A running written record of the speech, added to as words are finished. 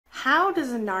How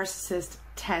does a narcissist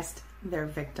test their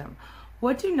victim?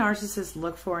 What do narcissists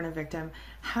look for in a victim?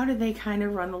 How do they kind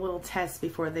of run the little tests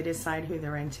before they decide who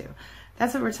they're into?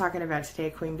 That's what we're talking about today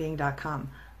at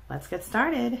queenbeing.com. Let's get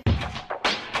started.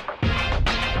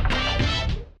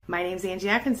 My name's Angie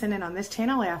Atkinson, and on this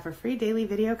channel I offer free daily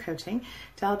video coaching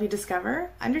to help you discover,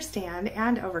 understand,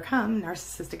 and overcome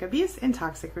narcissistic abuse in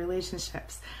toxic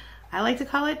relationships. I like to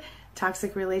call it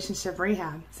toxic relationship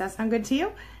rehab. Does that sound good to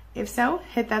you? If so,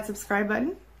 hit that subscribe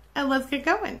button and let's get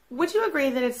going. Would you agree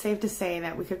that it's safe to say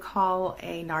that we could call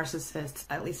a narcissist,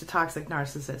 at least a toxic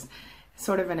narcissist,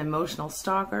 sort of an emotional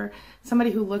stalker,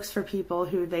 somebody who looks for people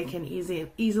who they can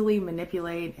easily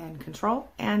manipulate and control?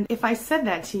 And if I said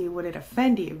that to you, would it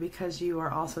offend you because you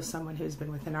are also someone who's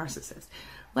been with a narcissist?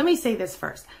 Let me say this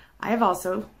first. I have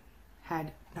also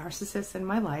had narcissists in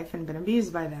my life and been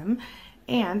abused by them,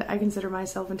 and I consider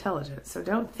myself intelligent. So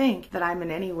don't think that I'm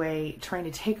in any way trying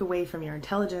to take away from your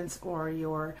intelligence or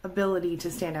your ability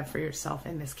to stand up for yourself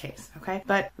in this case, okay?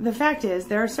 But the fact is,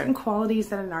 there are certain qualities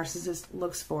that a narcissist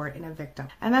looks for in a victim.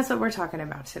 And that's what we're talking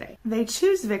about today. They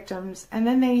choose victims and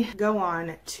then they go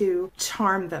on to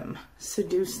charm them,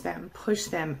 seduce them, push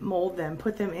them, mold them,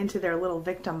 put them into their little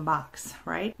victim box,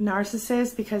 right?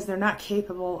 Narcissists, because they're not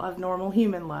capable of normal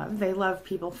human love, they love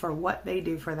people for what they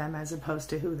do for them as opposed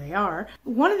to who they are.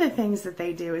 One of the things that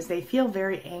they do is they feel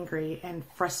very angry and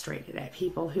frustrated at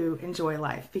people who enjoy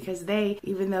life because they,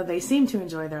 even though they seem to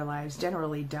enjoy their lives,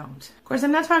 generally don't. Of course,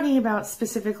 I'm not talking about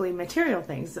specifically material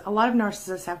things. A lot of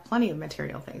narcissists have plenty of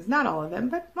material things. Not all of them,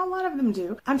 but a lot of them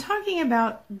do. I'm talking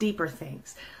about deeper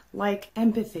things, like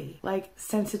empathy, like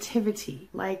sensitivity,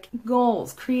 like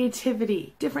goals,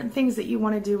 creativity, different things that you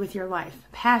want to do with your life,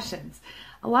 passions.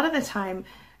 A lot of the time,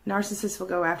 narcissists will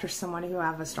go after someone who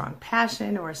have a strong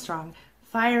passion or a strong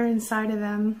fire inside of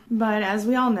them. But as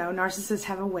we all know, narcissists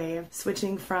have a way of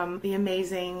switching from the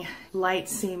amazing,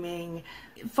 light-seeming,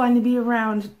 fun to be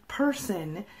around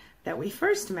person that we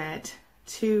first met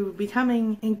to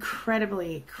becoming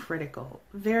incredibly critical,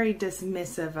 very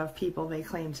dismissive of people they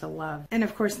claim to love. And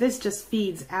of course, this just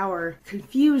feeds our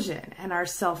confusion and our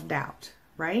self-doubt,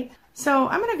 right? So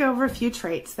I'm going to go over a few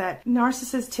traits that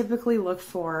narcissists typically look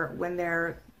for when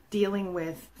they're dealing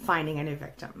with finding a new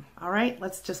victim. All right,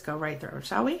 let's just go right through,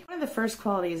 shall we? One of the first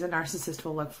qualities a narcissist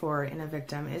will look for in a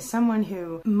victim is someone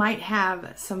who might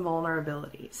have some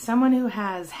vulnerability, someone who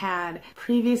has had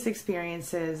previous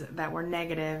experiences that were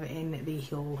negative in the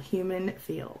whole human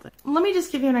field. Let me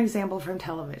just give you an example from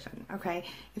television, okay?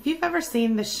 If you've ever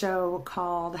seen the show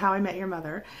called How I Met Your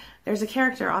Mother, there's a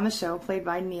character on the show played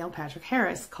by Neil Patrick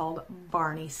Harris called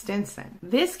Barney Stinson.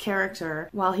 This character,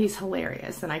 while he's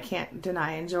hilarious, and I can't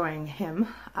deny enjoying him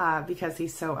because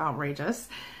he's so outrageous,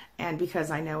 and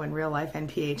because I know in real life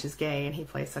NPH is gay and he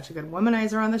plays such a good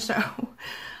womanizer on the show,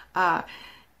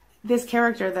 this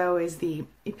character, though, is the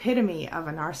epitome of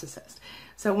a narcissist.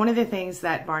 So one of the things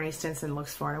that Barney Stinson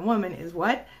looks for in a woman is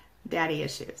what? Daddy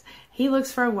issues. He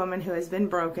looks for a woman who has been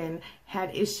broken,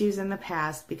 had issues in the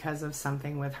past because of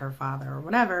something with her father or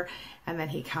whatever, and then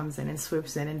he comes in and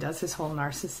swoops in and does his whole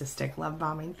narcissistic love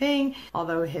bombing thing,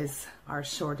 although his are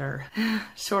shorter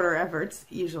efforts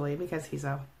usually because he's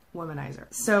a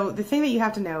womanizer. So the thing that you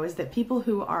have to know is that people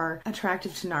who are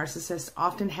attracted to narcissists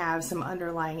often have some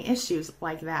underlying issues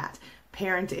like that.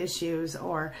 Parent issues,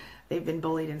 or they've been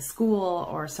bullied in school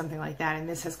or something like that, and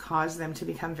this has caused them to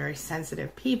become very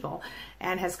sensitive people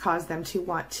and has caused them to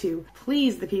want to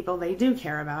please the people they do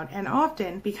care about. And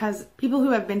often, because people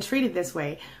who have been treated this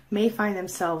way may find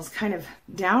themselves kind of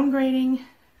downgrading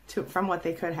from what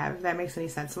they could have, if that makes any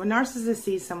sense. So a narcissist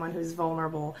sees someone who's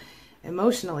vulnerable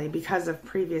emotionally because of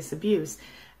previous abuse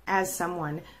as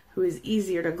someone who is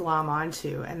easier to glom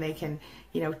onto, and they can,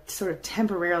 sort of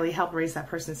temporarily help raise that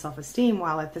person's self-esteem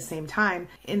while at the same time,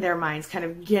 in their minds, kind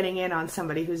of getting in on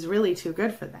somebody who's really too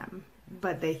good for them.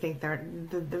 But they think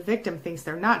the victim thinks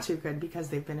they're not too good because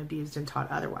they've been abused and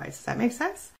taught otherwise. Does that make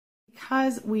sense?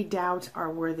 Because we doubt our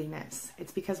worthiness.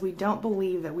 It's because we don't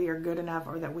believe that we are good enough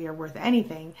or that we are worth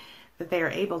anything that they are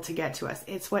able to get to us.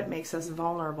 It's what makes us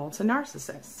vulnerable to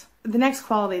narcissists. The next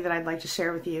quality that I'd like to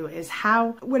share with you is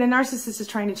how, when a narcissist is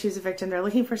trying to choose a victim, they're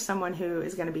looking for someone who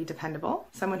is going to be dependable,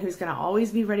 someone who's going to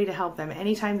always be ready to help them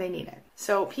anytime they need it.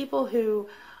 So people who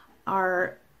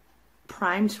are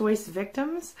prime choice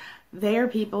victims, they are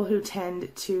people who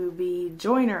tend to be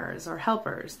joiners or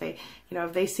helpers. They,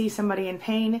 if they see somebody in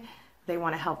pain, they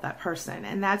want to help that person.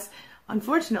 And that's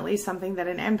unfortunately something that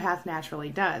an empath naturally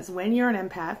does. When you're an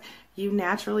empath, you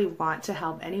naturally want to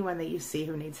help anyone that you see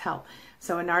who needs help.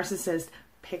 So a narcissist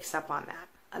picks up on that.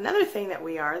 Another thing that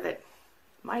we are that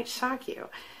might shock you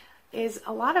is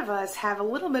a lot of us have a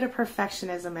little bit of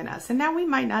perfectionism in us. And now we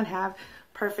might not have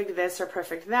perfect this or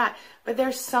perfect that, but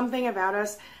there's something about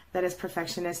us that is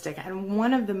perfectionistic. And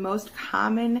one of the most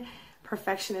common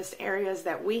perfectionist areas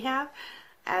that we have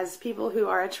as people who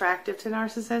are attractive to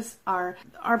narcissists are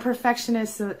our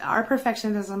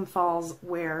perfectionism falls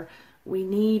where we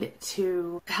need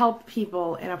to help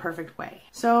people in a perfect way.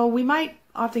 So we might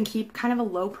often keep kind of a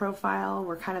low profile.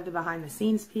 We're kind of the behind the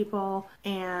scenes people.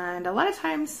 And a lot of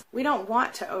times we don't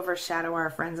want to overshadow our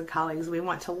friends and colleagues. We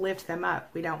want to lift them up.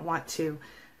 We don't want to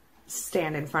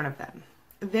stand in front of them.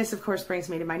 This, of course, brings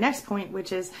me to my next point,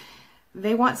 which is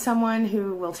they want someone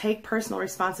who will take personal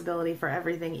responsibility for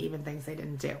everything, even things they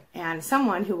didn't do, and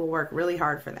someone who will work really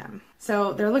hard for them.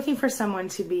 So they're looking for someone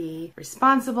to be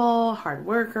responsible, hard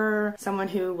worker, someone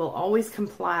who will always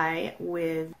comply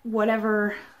with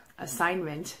whatever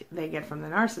assignment they get from the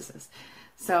narcissist.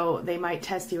 So they might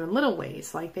test you in little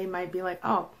ways, like they might be like,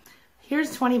 oh,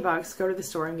 here's $20, go to the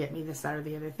store and get me this, that, or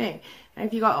the other thing. And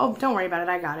if you go, oh, don't worry about it,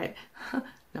 I got it.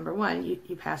 Number one,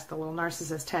 you passed the little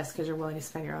narcissist test because you're willing to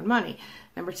spend your own money.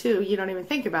 Number two, you don't even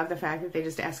think about the fact that they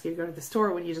just ask you to go to the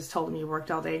store when you just told them you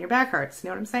worked all day and your back hurts. You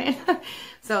know what I'm saying?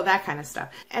 So that kind of stuff.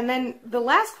 And then the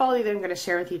last quality that I'm going to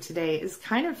share with you today is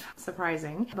kind of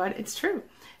surprising, but it's true.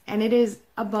 And it is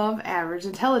above average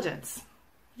intelligence.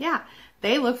 Yeah,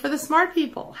 they look for the smart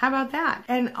people. How about that?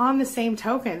 And on the same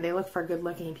token, they look for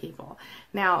good-looking people.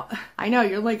 Now, I know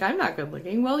you're like, I'm not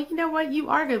good-looking. Well, you know what? You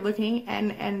are good-looking,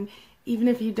 and even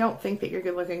if you don't think that you're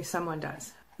good looking, someone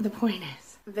does. The point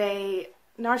is,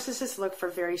 narcissists look for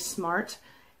very smart,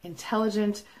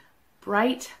 intelligent,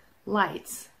 bright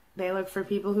lights. They look for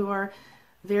people who are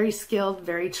very skilled,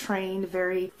 very trained,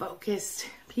 very focused.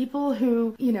 People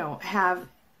who, have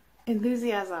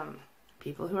enthusiasm.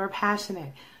 People who are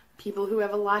passionate. People who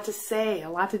have a lot to say, a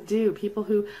lot to do. People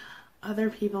who other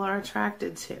people are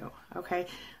attracted to. Okay?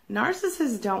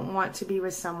 Narcissists don't want to be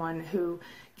with someone who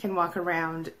can walk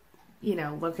around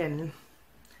looking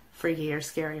freaky or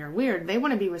scary or weird. They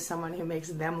want to be with someone who makes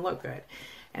them look good.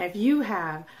 And if you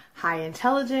have high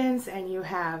intelligence and you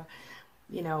have,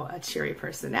 a cheery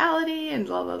personality and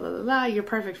blah, blah, blah, blah, blah, you're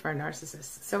perfect for a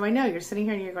narcissist. So I know you're sitting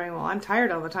here and you're going, well, I'm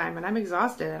tired all the time and I'm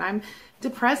exhausted and I'm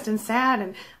depressed and sad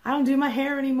and I don't do my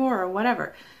hair anymore or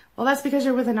whatever. Well, that's because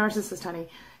you're with a narcissist, honey.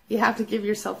 You have to give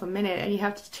yourself a minute and you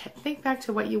have to think back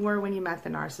to what you were when you met the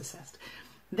narcissist.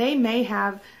 They may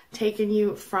have taken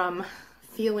you from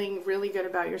feeling really good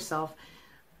about yourself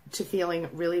to feeling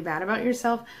really bad about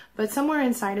yourself, but somewhere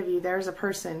inside of you there's a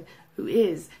person who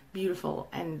is beautiful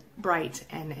and bright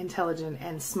and intelligent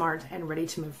and smart and ready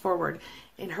to move forward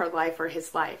in her life or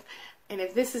his life. And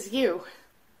if this is you,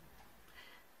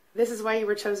 this is why you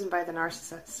were chosen by the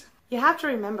narcissist. You have to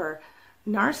remember,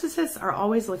 narcissists are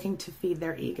always looking to feed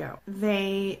their ego.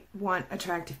 They want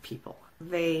attractive people.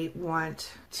 They want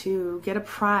to get a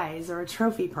prize or a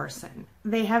trophy person.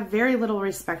 They have very little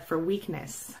respect for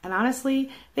weakness. And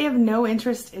honestly, they have no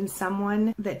interest in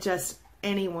someone that just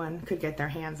anyone could get their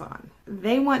hands on.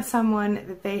 They want someone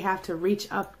that they have to reach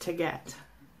up to get.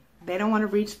 They don't want to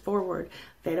reach forward.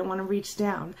 They don't want to reach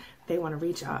down. They want to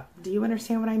reach up. Do you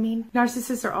understand what I mean?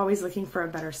 Narcissists are always looking for a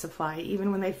better supply,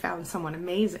 even when they found someone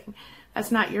amazing.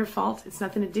 That's not your fault. It's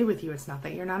nothing to do with you. It's not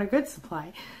that you're not a good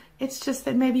supply. It's just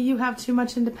that maybe you have too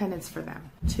much independence for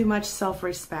them, too much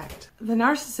self-respect. The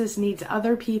narcissist needs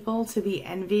other people to be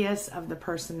envious of the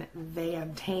person they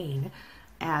obtain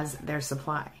as their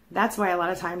supply. That's why a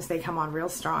lot of times they come on real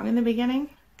strong in the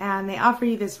beginning and they offer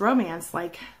you this romance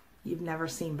like you've never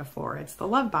seen before. It's the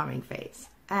love bombing phase.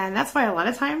 And that's why a lot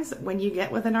of times when you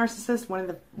get with a narcissist,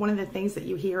 one of the things that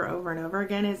you hear over and over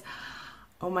again is,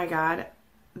 oh my God,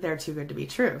 they're too good to be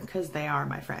true, because they are,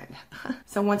 my friend.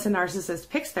 So once a narcissist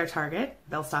picks their target,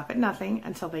 they'll stop at nothing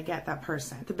until they get that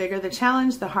person. The bigger the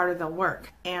challenge, the harder they'll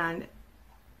work. And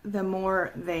the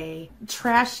more they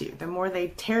trash you, the more they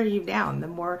tear you down, the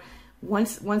more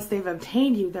once they've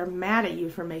obtained you, they're mad at you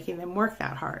for making them work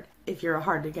that hard if you're a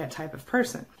hard to get type of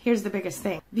person. Here's the biggest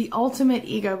thing. The ultimate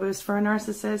ego boost for a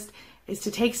narcissist is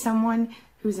to take someone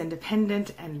who's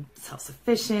independent and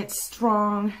self-sufficient,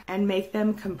 strong, and make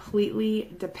them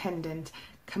completely dependent,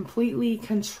 completely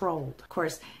controlled. Of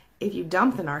course, if you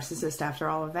dump the narcissist after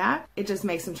all of that, it just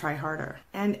makes them try harder.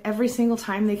 And every single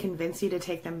time they convince you to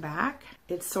take them back,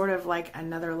 it's sort of like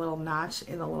another little notch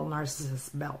in the little narcissist's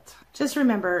belt. Just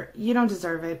remember, you don't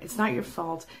deserve it. It's not your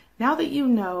fault. Now that you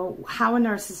know how a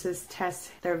narcissist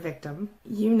tests their victim,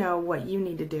 you know what you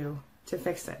need to do to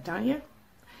fix it, don't you?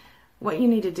 What you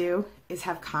need to do is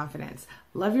have confidence.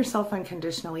 Love yourself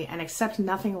unconditionally and accept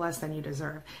nothing less than you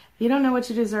deserve. If you don't know what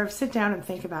you deserve, sit down and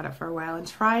think about it for a while and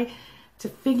try to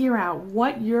figure out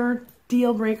what your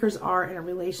deal breakers are in a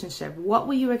relationship. What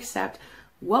will you accept?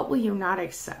 What will you not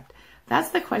accept? That's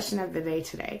the question of the day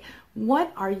today.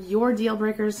 What are your deal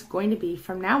breakers going to be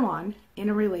from now on in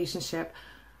a relationship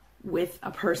with a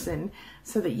person,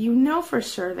 so that you know for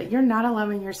sure that you're not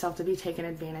allowing yourself to be taken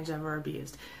advantage of or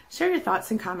abused? Share your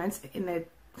thoughts and comments in the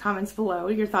comments below,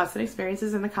 your thoughts and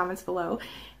experiences in the comments below,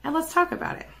 and let's talk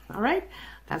about it. All right?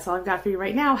 That's all I've got for you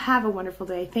right now. Have a wonderful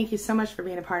day. Thank you so much for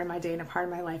being a part of my day and a part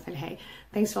of my life. And hey,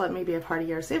 thanks for letting me be a part of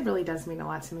yours. It really does mean a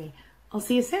lot to me. I'll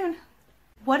see you soon.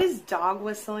 What is dog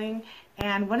whistling,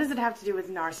 and what does it have to do with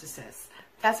narcissists?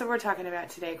 That's what we're talking about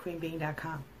today at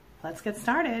queenbeing.com. Let's get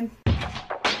started.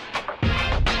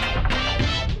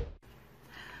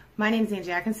 My name is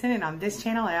Angie Atkinson, and on this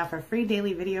channel I offer free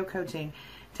daily video coaching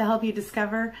to help you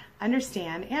discover,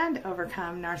 understand, and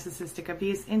overcome narcissistic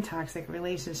abuse in toxic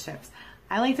relationships.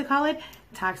 I like to call it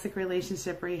toxic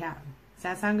relationship rehab. Does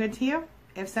that sound good to you?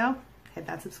 If so, hit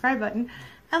that subscribe button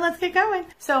and let's get going.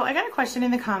 So I got a question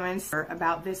in the comments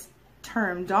about this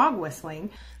term, dog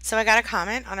whistling. So I got a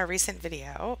comment on a recent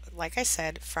video, like I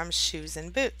said, from Shoes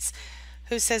and Boots,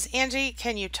 who says, Angie,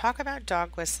 can you talk about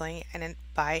dog whistling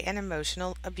by an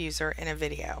emotional abuser in a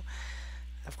video?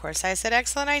 Of course, I said,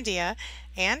 excellent idea,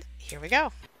 and here we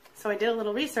go. So I did a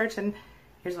little research, and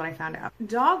here's what I found out.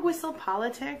 Dog whistle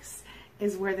politics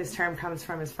is where this term comes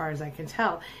from, as far as I can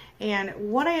tell. And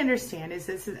what I understand is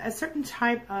this is a certain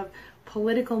type of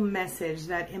political message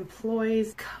that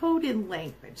employs coded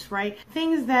language, right?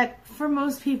 Things that for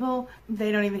most people,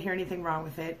 they don't even hear anything wrong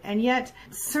with it. And yet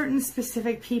certain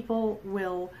specific people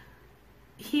will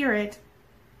hear it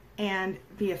and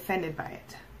be offended by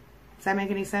it. Does that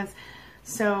make any sense?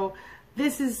 So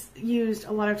this is used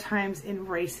a lot of times in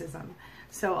racism.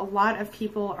 So a lot of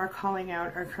people are calling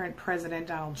out our current president,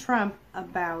 Donald Trump,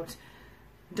 about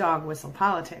dog whistle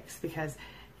politics because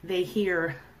they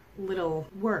hear little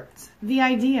words. The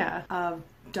idea of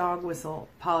dog whistle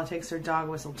politics or dog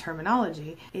whistle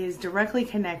terminology is directly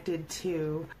connected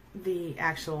to the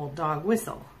actual dog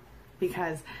whistle,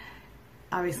 because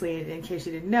obviously, in case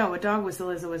you didn't know, a dog whistle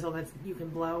is a whistle that you can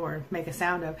blow or make a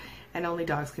sound of, and only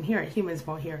dogs can hear it. Humans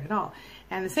won't hear it at all.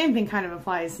 And the same thing kind of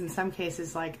applies in some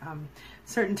cases, like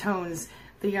certain tones.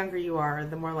 The younger you are,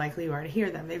 the more likely you are to hear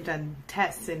them. They've done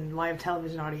tests in live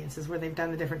television audiences where they've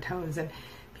done the different tones, and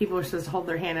people are supposed to hold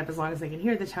their hand up as long as they can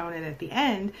hear the tone, and at the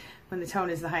end, when the tone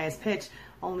is the highest pitch,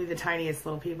 only the tiniest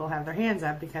little people have their hands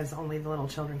up because only the little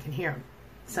children can hear them.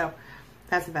 So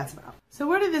that's what that's about. So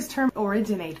where did this term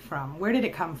originate from? Where did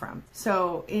it come from?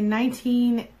 So in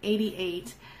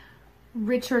 1988,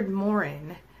 Richard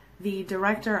Morin, the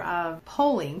director of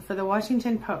polling for the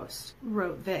Washington Post,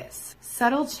 wrote this: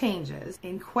 subtle changes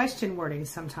in question wording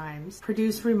sometimes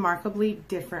produce remarkably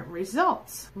different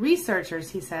results. Researchers,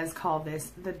 he says, call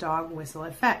this the dog whistle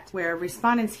effect, where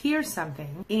respondents hear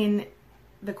something in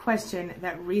the question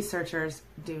that researchers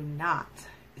do not.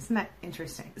 Isn't that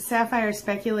interesting? Sapphire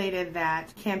speculated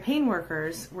that campaign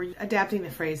workers were adapting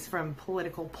the phrase from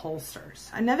political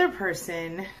pollsters. Another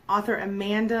person, author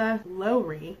Amanda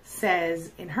Lowry,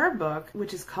 says in her book,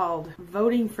 which is called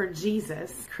Voting for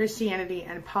Jesus, Christianity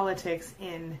and Politics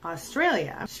in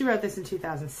Australia, she wrote this in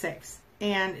 2006.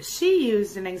 And she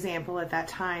used an example at that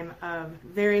time of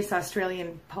various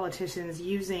Australian politicians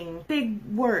using big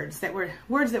words that were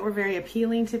very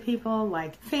appealing to people,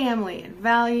 like family and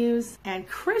values. And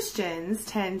Christians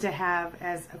tend to have,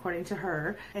 as according to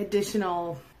her,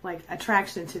 additional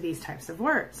attraction to these types of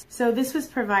words. So this was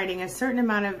providing a certain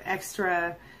amount of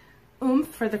extra oomph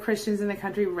for the Christians in the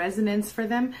country, resonance for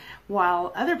them,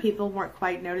 while other people weren't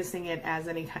quite noticing it as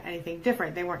anything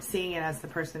different. They weren't seeing it as the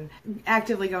person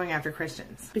actively going after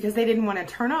Christians because they didn't want to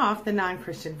turn off the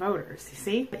non-Christian voters, you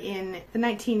see? In the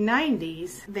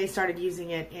 1990s, they started using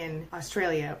it in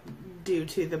Australia due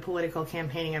to the political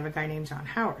campaigning of a guy named John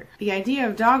Howard. The idea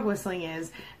of dog whistling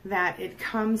is that it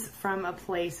comes from a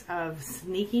place of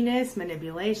sneakiness,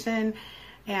 manipulation,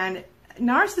 and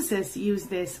narcissists use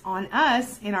this on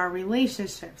us in our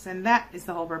relationships, and that is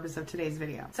the whole purpose of today's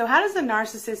video. So how does a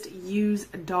narcissist use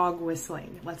dog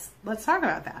whistling? Let's talk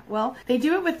about that. Well, they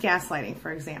do it with gaslighting,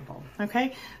 for example.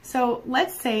 Okay, so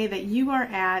let's say that you are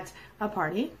at a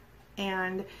party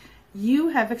and you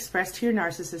have expressed to your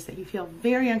narcissist that you feel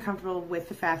very uncomfortable with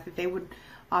the fact that they would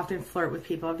often flirt with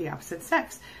people of the opposite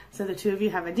sex. So the two of you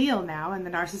have a deal now, and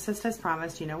the narcissist has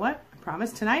promised, you know what? I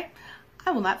promise tonight I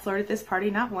will not flirt at this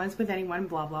party, not once with anyone,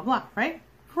 blah, blah, blah, right?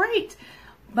 Great.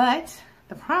 But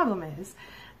the problem is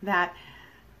that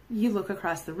you look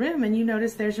across the room and you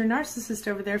notice there's your narcissist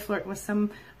over there flirting with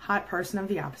some hot person of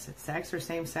the opposite sex or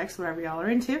same sex, whatever y'all are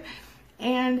into,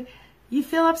 and you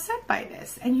feel upset by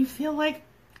this and you feel like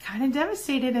kind of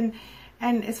devastated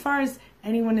And as far as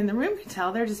anyone in the room can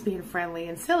tell, they're just being friendly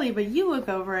and silly, but you look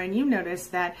over and you notice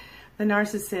that the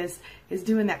narcissist is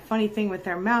doing that funny thing with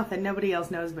their mouth that nobody else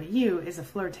knows but you is a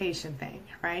flirtation thing,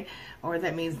 right? Or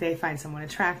that means they find someone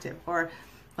attractive. Or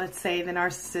let's say the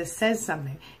narcissist says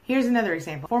something. Here's another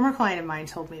example. A former client of mine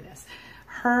told me this.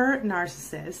 Her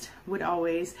narcissist would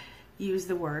always use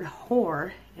the word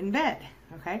whore in bed,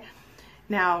 okay?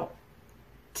 Now,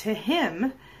 to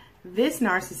him, this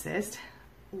narcissist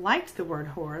liked the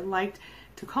word whore, liked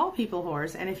to call people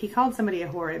whores, and if he called somebody a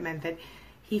whore, it meant that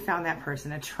he found that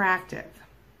person attractive.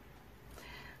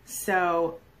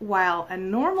 So while a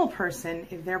normal person,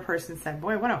 if their person said,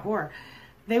 boy, what a whore,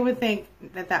 they would think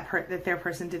that that their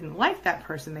person didn't like that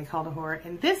person they called a whore.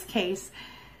 In this case,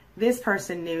 this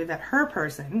person knew that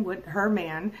her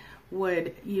man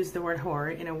would use the word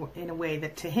whore in a way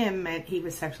that to him meant he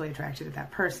was sexually attracted to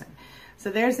that person. So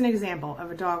there's an example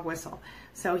of a dog whistle.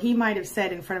 So he might have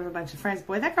said in front of a bunch of friends,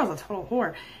 boy, that girl's a total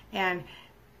whore. And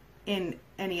in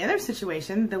any other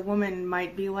situation, the woman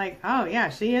might be like, oh yeah,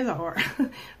 she is a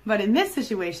whore. But in this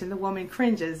situation, the woman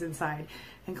cringes inside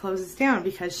and closes down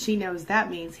because she knows that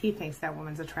means he thinks that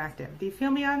woman's attractive. Do you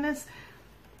feel me on this?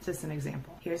 Just an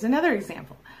example. Here's another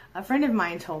example. A friend of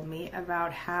mine told me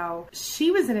about how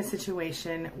she was in a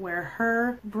situation where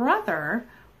her brother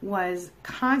was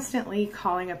constantly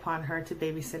calling upon her to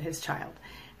babysit his child.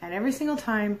 And every single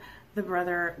time the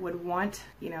brother would want,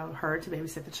 her to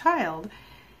babysit the child,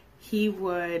 he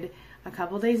would, a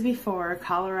couple days before,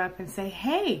 call her up and say,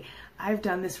 hey, I've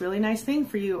done this really nice thing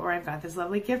for you, or I've got this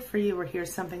lovely gift for you, or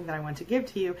here's something that I want to give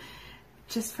to you,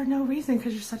 just for no reason,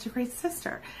 because you're such a great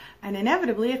sister. And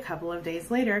inevitably, a couple of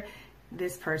days later,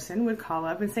 this person would call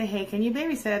up and say, hey, can you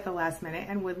babysit at the last minute,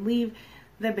 and would leave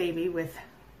the baby with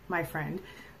my friend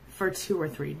for 2 or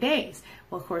 3 days.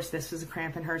 Well, of course, this was a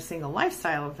cramp in her single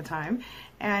lifestyle at the time,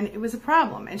 and it was a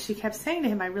problem. And she kept saying to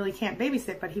him, I really can't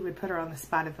babysit, but he would put her on the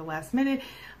spot at the last minute.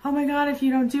 Oh my God, if you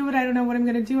don't do it, I don't know what I'm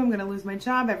going to do. I'm going to lose my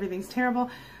job. Everything's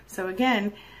terrible. So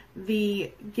again,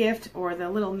 the gift or the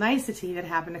little nicety that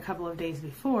happened a couple of days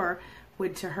before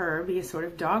would to her be a sort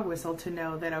of dog whistle to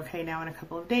know that, okay, now in a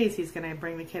couple of days, he's going to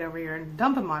bring the kid over here and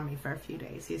dump him on me for a few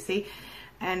days, you see?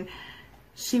 And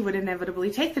she would inevitably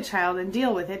take the child and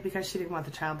deal with it because she didn't want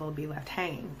the child to be left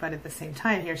hanging. But at the same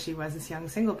time, here she was, this young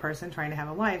single person trying to have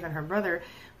a life, and her brother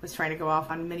was trying to go off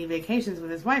on mini vacations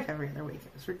with his wife every other week.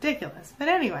 It was ridiculous. But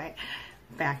anyway,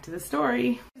 back to the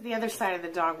story. The other side of the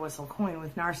dog whistle coin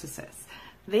with narcissists.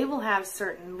 They will have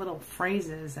certain little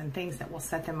phrases and things that will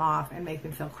set them off and make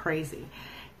them feel crazy.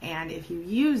 And if you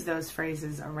use those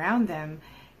phrases around them,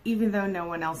 even though no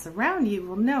one else around you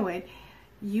will know it,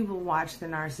 you will watch the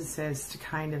narcissist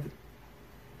kind of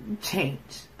change.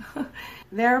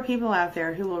 There are people out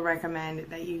there who will recommend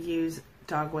that you use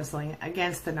dog whistling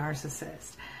against the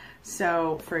narcissist.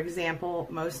 So, for example,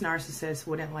 most narcissists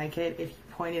wouldn't like it if you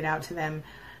pointed out to them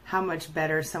how much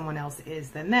better someone else is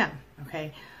than them,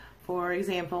 okay? For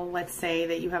example, let's say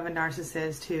that you have a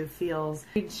narcissist who feels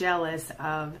jealous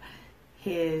of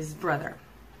his brother,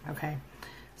 okay?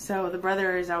 So the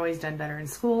brother has always done better in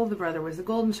school. The brother was the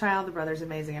golden child. The brother's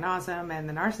amazing and awesome. And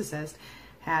the narcissist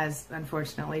has,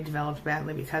 unfortunately, developed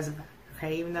badly because of it.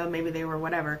 Okay, even though maybe they were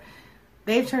whatever,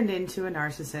 they've turned into a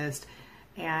narcissist,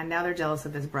 and now they're jealous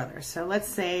of this brother. So let's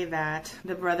say that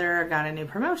the brother got a new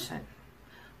promotion.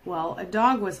 Well, a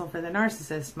dog whistle for the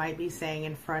narcissist might be saying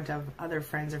in front of other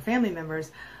friends or family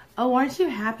members, oh, aren't you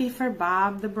happy for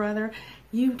Bob, the brother?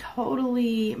 You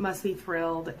totally must be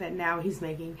thrilled that now he's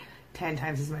making 10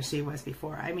 times as much she was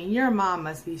before. I mean, your mom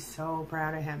must be so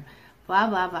proud of him. Blah,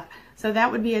 blah, blah. So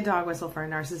that would be a dog whistle for a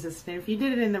narcissist. And if you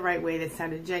did it in the right way that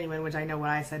sounded genuine, which I know what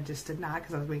I said just did not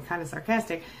because I was being kind of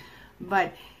sarcastic,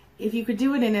 but if you could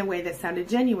do it in a way that sounded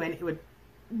genuine, it would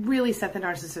really set the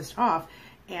narcissist off.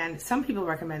 And some people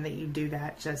recommend that you do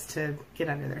that just to get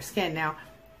under their skin. Now,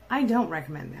 I don't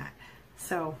recommend that.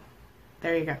 So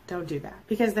there you go. Don't do that.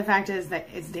 Because the fact is that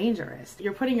it's dangerous.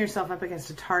 You're putting yourself up against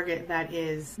a target that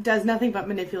does nothing but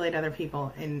manipulate other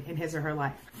people in his or her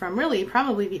life. From really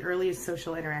probably the earliest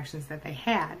social interactions that they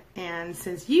had. And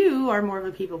since you are more of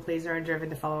a people pleaser and driven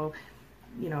to follow,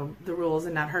 the rules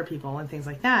and not hurt people and things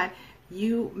like that,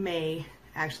 you may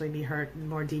actually be hurt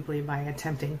more deeply by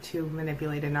attempting to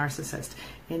manipulate a narcissist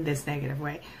in this negative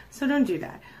way. So don't do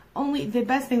that. Only the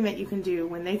best thing that you can do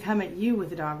when they come at you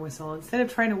with a dog whistle, instead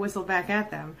of trying to whistle back at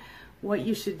them, what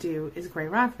you should do is gray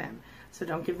rock them. So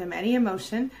don't give them any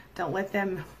emotion. Don't let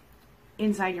them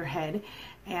inside your head.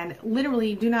 And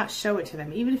literally do not show it to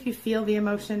them. Even if you feel the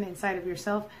emotion inside of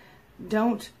yourself,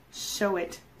 don't show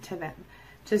it to them.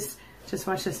 Just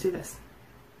watch us do this.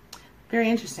 Very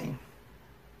interesting.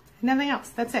 Nothing else.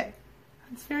 That's it.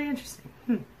 It's very interesting.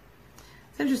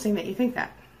 It's interesting that you think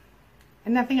that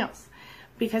and nothing else.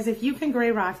 Because if you can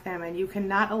gray rock them and you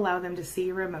cannot allow them to see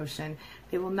your emotion,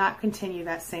 they will not continue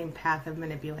that same path of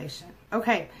manipulation.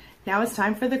 Okay, now it's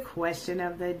time for the question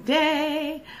of the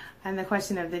day. And the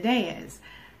question of the day is,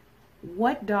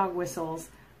 what dog whistles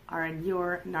are in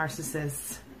your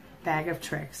narcissist's bag of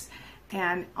tricks?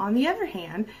 And on the other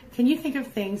hand, can you think of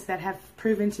things that have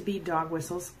proven to be dog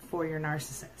whistles for your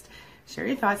narcissist? Share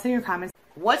your thoughts in your comments.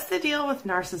 What's the deal with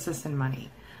narcissists and money?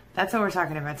 That's what we're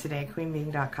talking about today at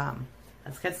queenbeing.com.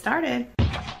 Let's get started.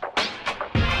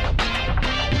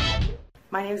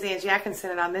 My name is Angie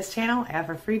Atkinson, and on this channel, I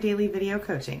offer free daily video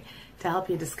coaching to help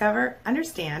you discover,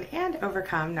 understand, and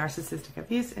overcome narcissistic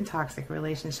abuse and toxic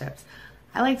relationships.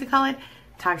 I like to call it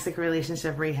toxic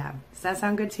relationship rehab. Does that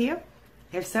sound good to you?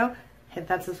 If so, hit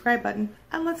that subscribe button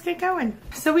and let's get going.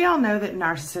 So we all know that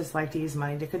narcissists like to use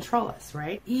money to control us,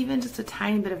 right? Even just a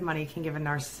tiny bit of money can give a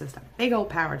narcissist a big old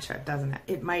power trip, doesn't it?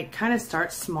 It might kind of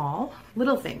start small,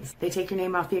 little things. They take your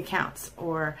name off the accounts,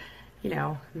 or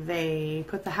they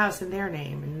put the house in their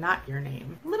name and not your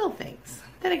name. Little things.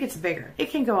 Then it gets bigger. It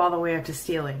can go all the way up to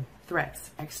stealing,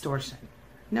 threats, extortion.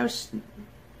 No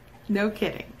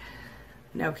kidding.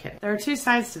 No kidding. There are two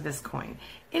sides to this coin.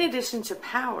 In addition to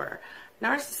power,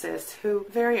 narcissists who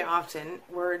very often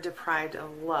were deprived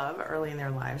of love early in their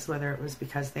lives, whether it was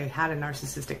because they had a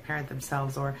narcissistic parent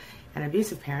themselves or an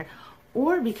abusive parent,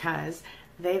 or because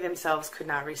they themselves could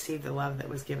not receive the love that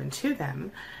was given to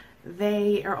them,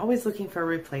 they are always looking for a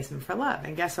replacement for love.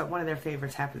 And guess what one of their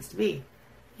favorites happens to be?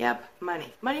 Yep,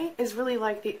 money. Money is really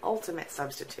like the ultimate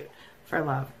substitute for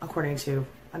love, according to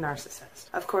a narcissist.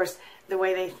 Of course, the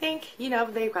way they think,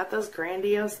 they've got those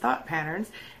grandiose thought patterns,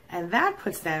 and that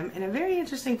puts them in a very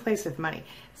interesting place with money.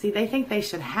 See, they think they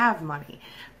should have money.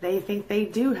 They think they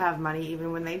do have money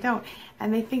even when they don't.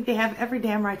 And they think they have every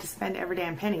damn right to spend every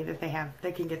damn penny that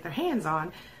they can get their hands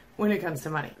on when it comes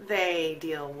to money. They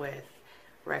deal with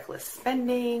reckless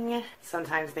spending.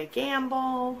 Sometimes they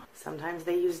gamble. Sometimes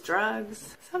they use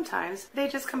drugs. Sometimes they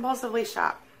just compulsively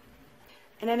shop.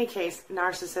 In any case,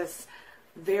 narcissists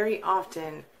very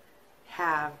often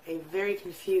have a very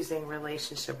confusing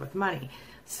relationship with money.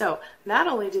 So not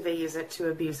only do they use it to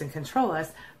abuse and control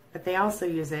us, but they also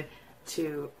use it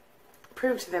to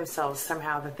prove to themselves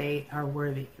somehow that they are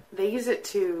worthy. They use it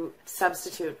to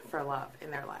substitute for love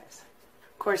in their lives.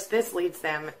 Of course, this leads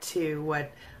them to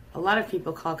what a lot of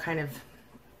people call kind of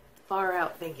far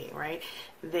out thinking, right?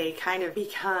 They kind of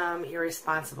become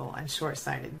irresponsible and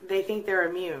short-sighted. They think they're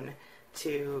immune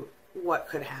to what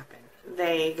could happen.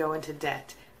 They go into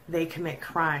debt. They commit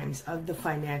crimes of the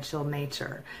financial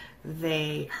nature.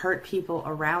 They hurt people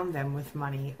around them with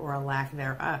money or a lack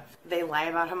thereof. They lie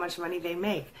about how much money they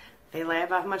make. They lie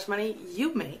about how much money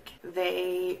you make.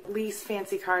 They lease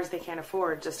fancy cars they can't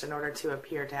afford just in order to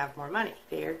appear to have more money.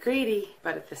 They are greedy,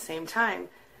 but at the same time,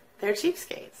 they're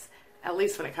cheapskates, at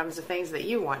least when it comes to things that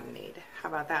you want and need. How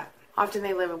about that? Often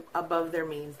they live above their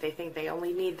means. They think they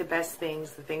only need the best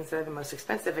things, the things that are the most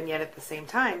expensive, and yet at the same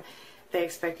time, they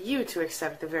expect you to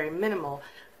accept the very minimal,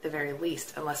 the very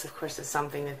least, unless, of course, it's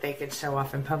something that they could show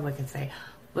off in public and say,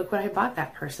 look what I bought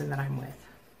that person that I'm with.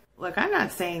 Look, I'm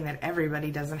not saying that everybody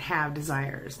doesn't have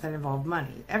desires that involve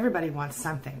money. Everybody wants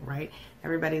something, right?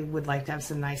 Everybody would like to have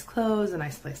some nice clothes, a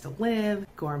nice place to live,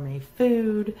 gourmet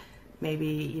food,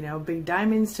 maybe, big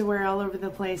diamonds to wear all over the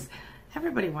place.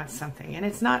 Everybody wants something, and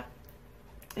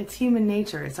it's human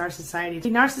nature. It's our society. The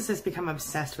narcissists become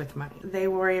obsessed with money. They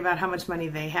worry about how much money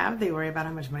they have. They worry about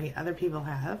how much money other people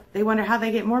have. They wonder how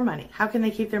they get more money. How can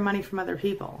they keep their money from other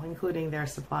people, including their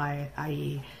supply,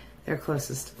 i.e., their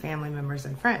closest family members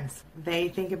and friends. They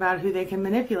think about who they can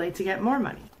manipulate to get more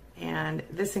money. And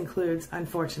this includes,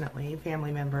 unfortunately,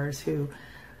 family members who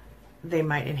they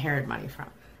might inherit money from.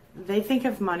 They think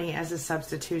of money as a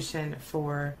substitution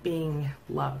for being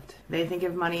loved. They think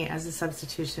of money as a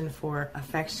substitution for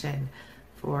affection,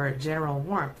 for general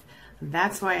warmth.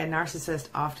 That's why a narcissist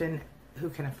often, who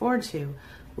can afford to,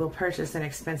 will purchase an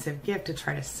expensive gift to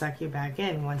try to suck you back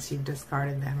in once you've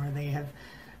discarded them or they have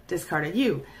discarded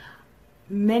you.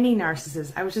 Many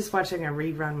narcissists, I was just watching a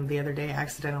rerun the other day,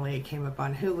 accidentally it came up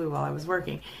on Hulu while I was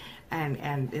working, and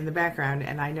in the background,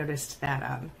 and I noticed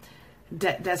that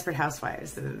Desperate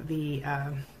Housewives, the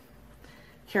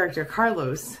character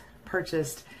Carlos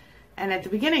purchased, and at the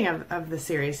beginning of the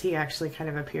series, he actually kind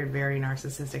of appeared very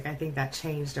narcissistic. I think that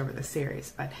changed over the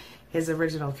series, but his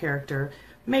original character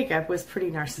makeup was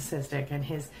pretty narcissistic, and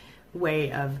his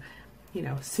way of,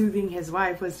 soothing his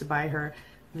wife was to buy her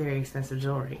very expensive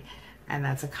jewelry. And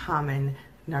that's a common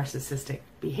narcissistic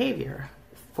behavior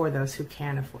for those who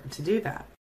can afford to do that.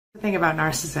 The thing about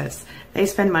narcissists, they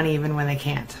spend money even when they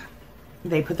can't.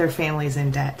 They put their families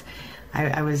in debt.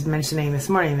 I was mentioning this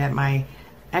morning that my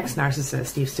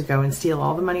ex-narcissist used to go and steal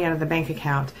all the money out of the bank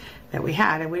account that we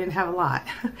had, and we didn't have a lot.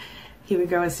 He would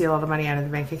go and steal all the money out of the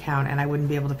bank account, and I wouldn't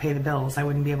be able to pay the bills. I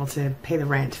wouldn't be able to pay the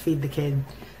rent, feed the kid,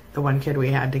 the one kid we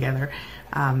had together,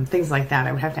 things like that.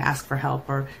 I would have to ask for help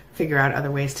or figure out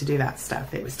other ways to do that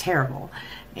stuff. It was terrible.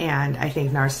 And I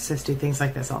think narcissists do things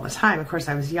like this all the time. Of course,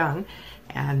 I was young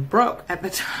and broke at the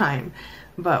time,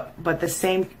 but the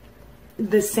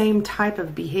same type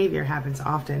of behavior happens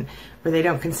often, where they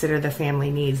don't consider the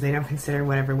family needs. They don't consider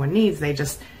what everyone needs. They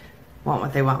just want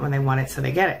what they want when they want it, so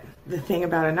they get it. The thing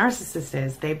about a narcissist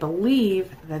is they believe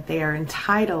that they are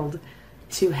entitled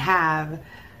to have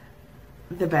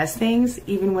the best things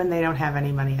even when they don't have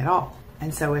any money at all.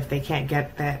 And so if they can't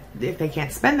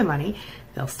spend the money,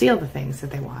 they'll steal the things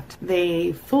that they want.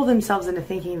 They fool themselves into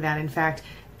thinking that, in fact,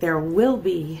 there will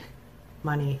be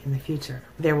money in the future.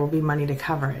 There will be money to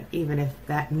cover it. Even if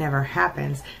that never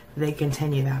happens, they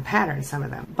continue that pattern, some of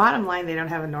them. Bottom line, they don't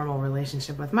have a normal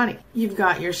relationship with money. You've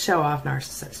got your show-off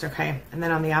narcissist, okay? And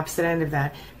then on the opposite end of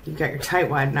that, you've got your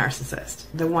tightwad narcissist,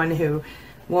 the one who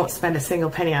won't spend a single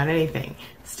penny on anything.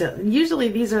 Still, usually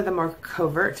these are the more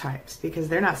covert types because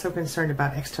they're not so concerned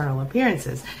about external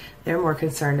appearances. They're more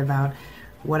concerned about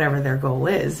whatever their goal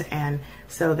is, and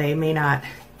so they may not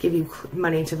give you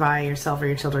money to buy yourself or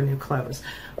your children new clothes,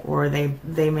 or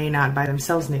they may not buy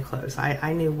themselves new clothes.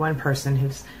 I knew one person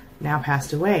who's now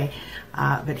passed away,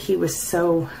 but he was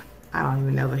so, I don't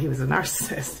even know that he was a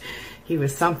narcissist. He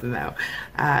was something though,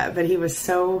 but he was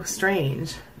so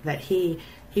strange that he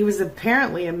was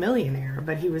apparently a millionaire,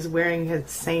 but he was wearing his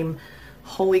same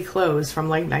holy clothes from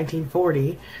like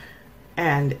 1940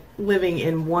 and living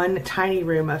in one tiny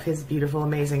room of his beautiful,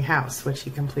 amazing house, which he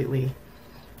completely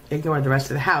ignored the rest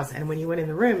of the house. And when you went in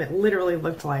the room, it literally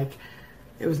looked like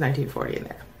it was 1940 in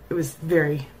there. It was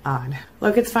very odd.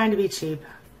 Look, it's fine to be cheap,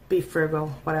 be frugal,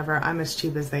 whatever. I'm as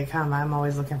cheap as they come. I'm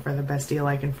always looking for the best deal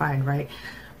I can find, right?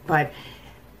 But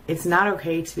it's not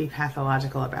okay to be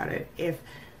pathological about it. If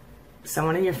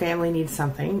someone in your family needs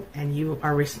something and you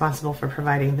are responsible for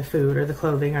providing the food or the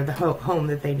clothing or the home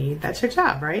that they need, that's your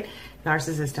job, right?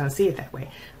 Narcissists don't see it that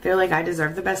way. They're like, I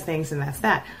deserve the best things and that's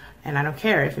that. And I don't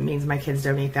care if it means my kids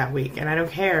don't eat that week. And I don't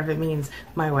care if it means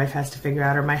my wife has to figure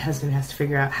out or my husband has to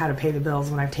figure out how to pay the bills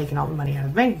when I've taken all the money out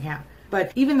of the bank account.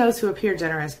 But even those who appear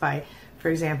generous by, for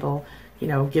example,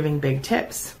 giving big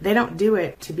tips, they don't do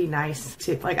it to be nice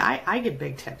to, like, I give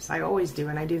big tips. I always do.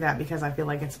 And I do that because I feel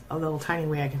like it's a little tiny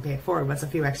way I can pay it forward. What's a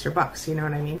few extra bucks? You know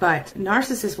what I mean? But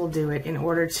narcissists will do it in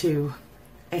order to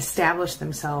establish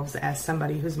themselves as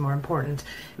somebody who's more important.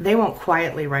 They won't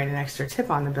quietly write an extra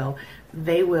tip on the bill.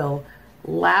 They will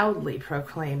loudly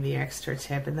proclaim the extra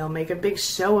tip, and they'll make a big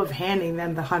show of handing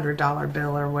them the $100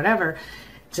 bill or whatever,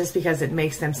 just because it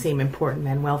makes them seem important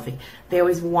and wealthy. They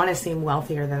always want to seem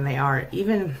wealthier than they are,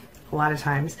 even a lot of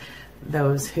times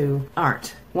those who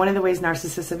aren't. One of the ways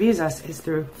narcissists abuse us is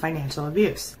through financial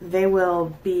abuse. They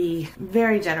will be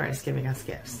very generous giving us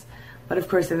gifts, but of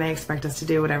course then they expect us to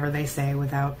do whatever they say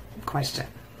without question.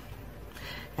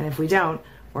 And if we don't,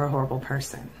 we're a horrible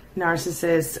person.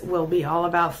 Narcissists will be all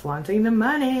about flaunting the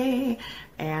money,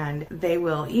 and they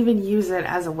will even use it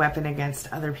as a weapon against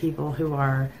other people who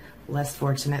are less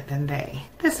fortunate than they.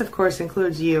 This, of course,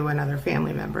 includes you and other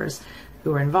family members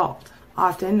who are involved.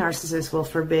 Often, narcissists will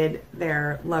forbid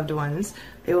their loved ones.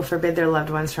 They will forbid their loved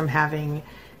ones from having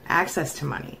access to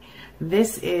money.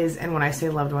 This is, and when I say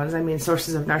loved ones, I mean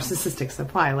sources of narcissistic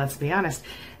supply, let's be honest.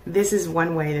 This is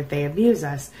one way that they abuse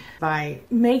us, by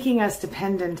making us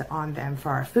dependent on them for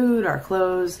our food, our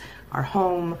clothes, our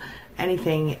home,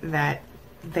 anything that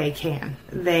they can.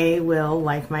 They will,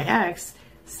 like my ex,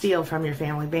 steal from your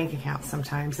family bank account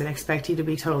sometimes and expect you to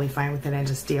be totally fine with it and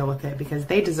just deal with it because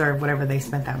they deserve whatever they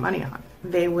spent that money on.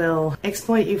 They will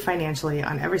exploit you financially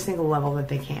on every single level that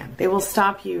they can. They will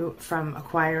stop you from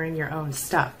acquiring your own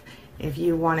stuff. If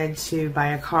you wanted to buy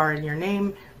a car in your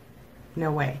name,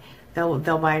 no way. They'll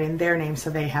buy it in their name so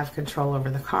they have control over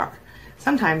the car.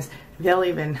 Sometimes they'll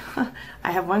even,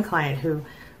 I have one client who,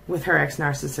 with her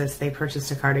ex-narcissist, they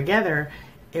purchased a car together.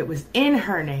 It was in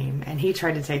her name, and he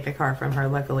tried to take the car from her.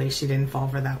 Luckily, she didn't fall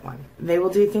for that one. They will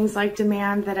do things like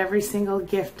demand that every single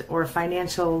gift or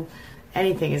financial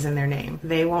anything is in their name.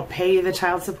 They won't pay you the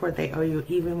child support they owe you,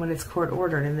 even when it's court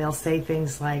ordered, and they'll say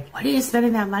things like, what are you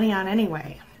spending that money on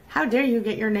anyway? How dare you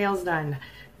get your nails done?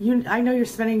 I know you're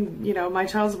spending, my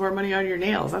child support money on your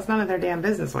nails. That's none of their damn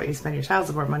business what you spend your child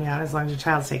support money on, as long as your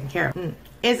child's taken care of.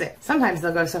 Is it? Sometimes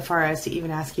they'll go so far as to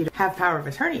even ask you to have power of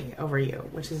attorney over you,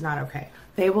 which is not okay.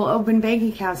 They will open bank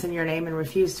accounts in your name and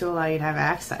refuse to allow you to have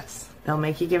access. They'll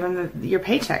make you give them your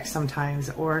paycheck sometimes,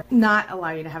 or not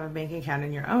allow you to have a bank account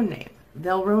in your own name.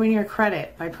 They'll ruin your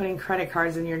credit by putting credit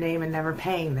cards in your name and never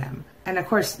paying them. And of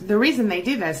course, the reason they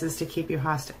do this is to keep you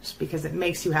hostage, because it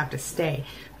makes you have to stay,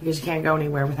 because you can't go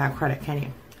anywhere without credit, can you?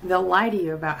 They'll lie to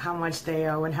you about how much they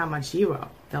owe and how much you owe.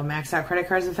 They'll max out credit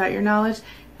cards without your knowledge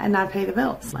and not pay the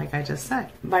bills, like I just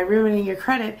said. By ruining your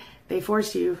credit, they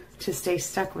force you to stay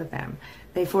stuck with them.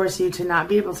 They force you to not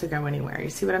be able to go anywhere. You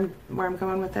see where I'm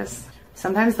going with this?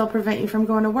 Sometimes they'll prevent you from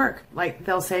going to work. Like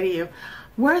they'll say to you,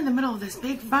 we're in the middle of this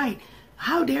big fight.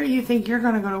 How dare you think you're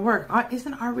going to go to work?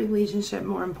 Isn't our relationship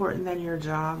more important than your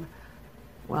job?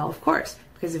 Well, of course,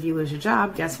 because if you lose your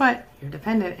job, guess what? You're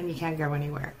dependent and you can't go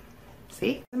anywhere.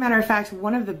 See? As a matter of fact,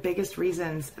 one of the biggest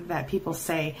reasons that people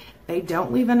say they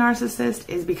don't leave a narcissist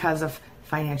is because of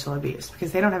financial abuse,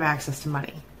 because they don't have access to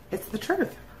money. It's the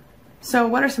truth. So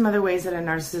what are some other ways that a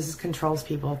narcissist controls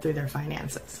people through their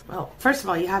finances? Well, first of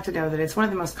all, you have to know that it's one of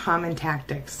the most common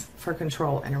tactics for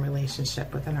control in a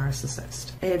relationship with a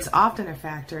narcissist. It's often a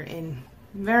factor in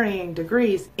varying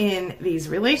degrees in these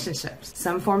relationships.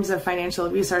 Some forms of financial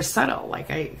abuse are subtle,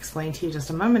 like I explained to you just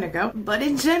a moment ago, but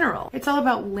in general, it's all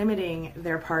about limiting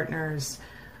their partners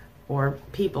or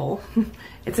people.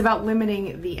 It's about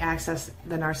limiting the access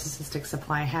the narcissistic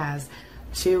supply has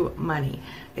to money.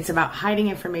 It's about hiding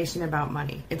information about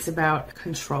money. It's about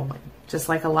controlling. Just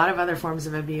like a lot of other forms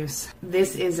of abuse,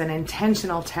 this is an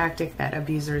intentional tactic that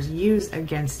abusers use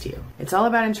against you. It's all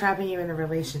about entrapping you in a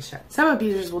relationship. Some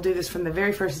abusers will do this from the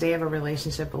very first day of a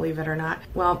relationship, believe it or not,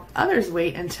 while others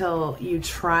wait until you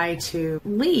try to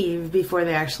leave before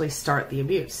they actually start the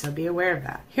abuse. So be aware of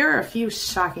that. Here are a few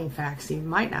shocking facts you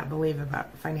might not believe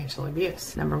about financial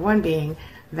abuse. Number one being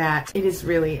that it is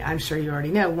really, I'm sure you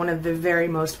already know, one of the very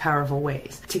most powerful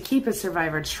ways to keep a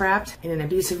survivor trapped in an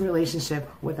abusive relationship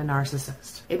with a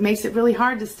narcissist. It makes it really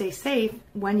hard to stay safe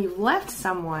when you've left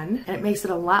someone, and it makes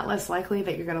it a lot less likely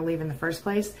that you're going to leave in the first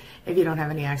place if you don't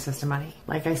have any access to money.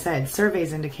 Like I said,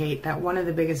 surveys indicate that one of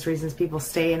the biggest reasons people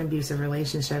stay in abusive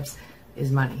relationships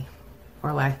is money,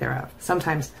 or lack thereof.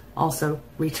 Sometimes also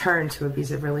return to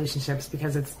abusive relationships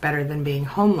because it's better than being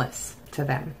homeless to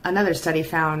them. Another study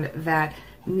found that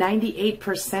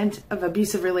 98% of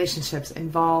abusive relationships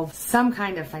involve some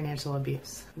kind of financial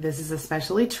abuse. This is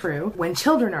especially true when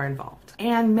children are involved.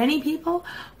 And many people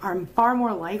are far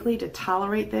more likely to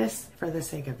tolerate this for the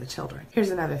sake of the children. Here's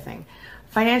another thing.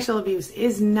 Financial abuse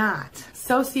is not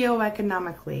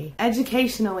socioeconomically,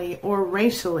 educationally, or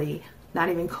racially, not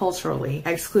even culturally,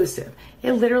 exclusive.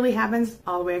 It literally happens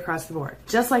all the way across the board.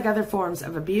 Just like other forms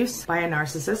of abuse by a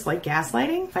narcissist, like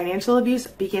gaslighting, financial abuse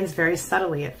begins very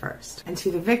subtly at first. And to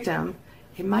the victim,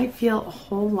 it might feel a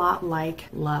whole lot like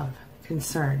love,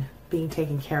 concern, being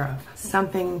taken care of.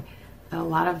 Something that a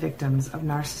lot of victims of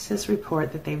narcissists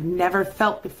report that they've never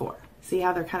felt before. See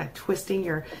how they're kind of twisting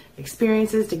your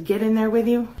experiences to get in there with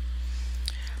you?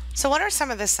 So what are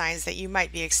some of the signs that you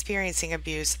might be experiencing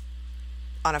abuse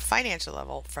on a financial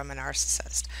level from a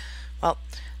narcissist? Well,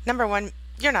 number one,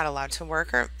 you're not allowed to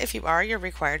work, or if you are, you're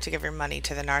required to give your money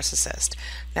to the narcissist.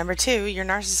 Number two, your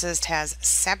narcissist has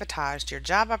sabotaged your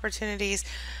job opportunities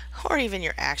or even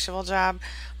your actual job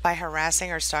by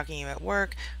harassing or stalking you at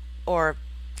work, or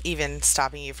even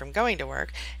stopping you from going to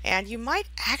work, and you might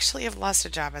actually have lost a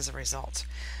job as a result.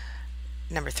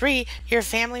 Number three, your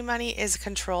family money is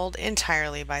controlled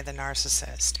entirely by the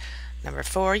narcissist. Number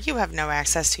four, you have no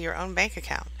access to your own bank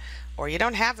account, or you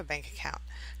don't have a bank account.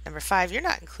 Number five, you're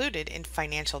not included in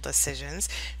financial decisions,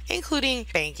 including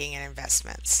banking and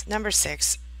investments. Number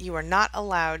six, you are not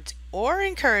allowed or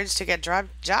encouraged to get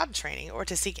job training or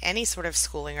to seek any sort of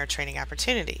schooling or training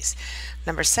opportunities.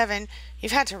 Number seven,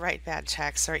 you've had to write bad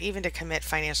checks or even to commit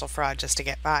financial fraud just to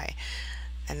get by.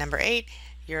 And number eight,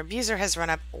 your abuser has run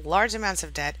up large amounts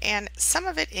of debt, and some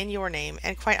of it in your name,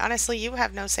 and quite honestly, you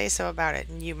have no say-so about it,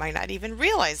 and you might not even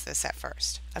realize this at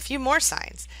first. A few more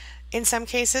signs. In some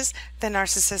cases, the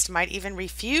narcissist might even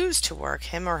refuse to work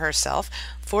him or herself,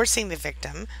 forcing the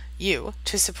victim, you,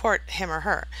 to support him or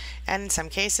her, and in some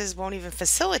cases won't even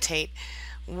facilitate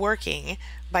working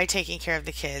by taking care of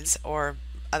the kids or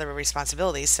other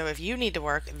responsibilities. So if you need to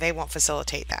work, they won't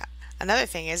facilitate that. Another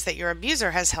thing is that your abuser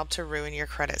has helped to ruin your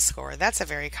credit score. That's a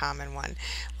very common one,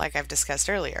 like I've discussed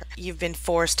earlier. You've been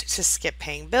forced to skip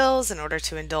paying bills in order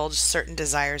to indulge certain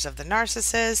desires of the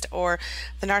narcissist, or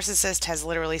the narcissist has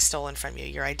literally stolen from you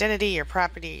your identity, your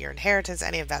property, your inheritance,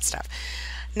 any of that stuff.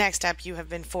 Next up, you have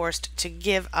been forced to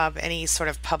give up any sort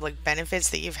of public benefits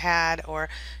that you've had, or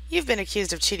you've been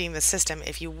accused of cheating the system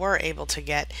if you were able to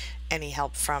get any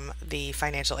help from the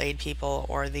financial aid people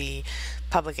or the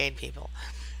public aid people.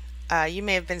 You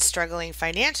may have been struggling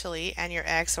financially, and your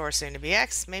ex or soon to be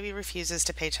ex maybe refuses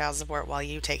to pay child support while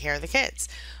you take care of the kids,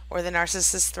 or the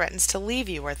narcissist threatens to leave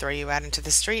you or throw you out into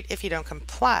the street if you don't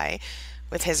comply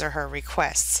with his or her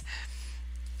requests.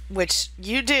 Which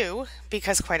you do,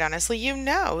 because quite honestly, you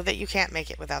know that you can't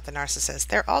make it without the narcissist.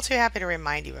 They're all too happy to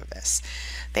remind you of this.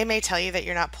 They may tell you that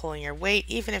you're not pulling your weight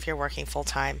even if you're working full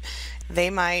time. They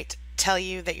might tell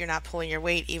you that you're not pulling your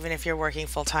weight even if you're working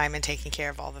full time and taking care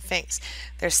of all the things.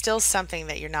 There's still something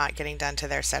that you're not getting done to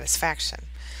their satisfaction.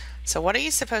 So what are you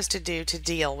supposed to do to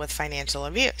deal with financial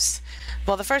abuse?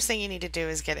 Well, the first thing you need to do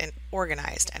is get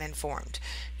organized and informed.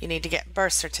 You need to get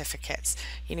birth certificates.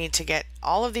 You need to get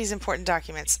all of these important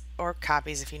documents, or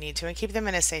copies if you need to, and keep them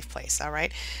in a safe place, all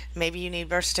right? Maybe you need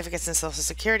birth certificates and social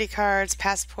security cards,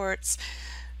 passports,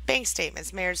 bank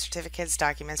statements, marriage certificates,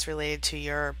 documents related to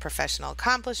your professional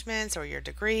accomplishments or your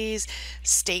degrees,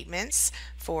 statements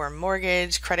for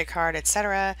mortgage, credit card,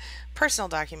 etc., personal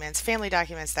documents, family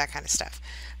documents, that kind of stuff.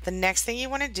 The next thing you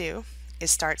want to do is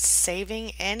start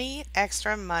saving any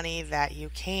extra money that you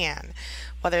can,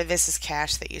 whether this is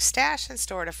cash that you stash and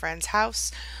store at a friend's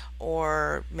house,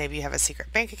 or maybe you have a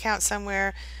secret bank account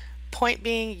somewhere. Point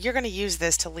being, you're going to use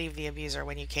this to leave the abuser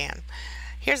when you can.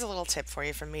 Here's a little tip for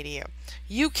you from me to you.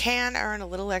 You can earn a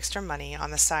little extra money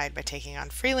on the side by taking on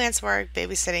freelance work,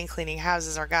 babysitting, cleaning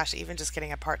houses, or gosh, even just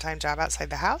getting a part-time job outside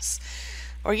the house.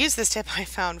 Or use this tip I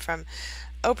found from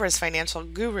Oprah's financial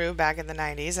guru back in the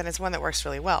 90s, and it's one that works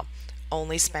really well.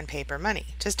 Only spend paper money.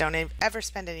 Just don't ever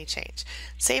spend any change.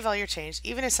 Save all your change,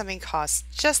 even if something costs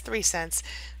just 3 cents,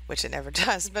 which it never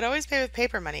does, but always pay with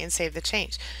paper money and save the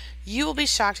change. You will be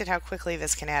shocked at how quickly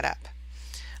this can add up.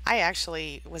 I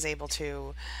actually was able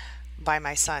to buy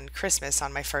my son Christmas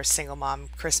on my first single mom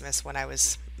Christmas when I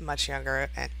was much younger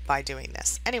by doing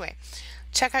this. Anyway,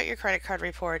 check out your credit card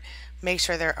report. Make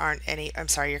sure there aren't any,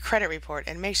 your credit report,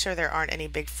 and make sure there aren't any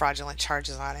big fraudulent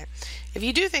charges on it. If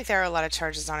you do think there are a lot of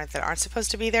charges on it that aren't supposed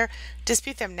to be there,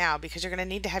 dispute them now, because you're going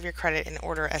to need to have your credit in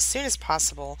order as soon as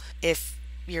possible if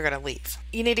you're going to leave.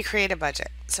 You need to create a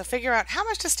budget. So figure out how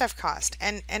much does stuff cost,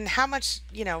 and how much,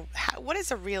 what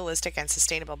is a realistic and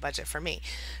sustainable budget for me?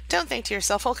 Don't think to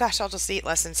yourself, oh gosh, I'll just eat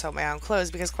less and sew my own clothes,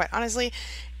 because quite honestly,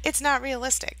 it's not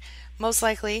realistic. Most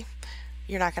likely,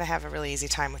 you're not going to have a really easy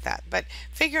time with that. But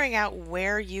figuring out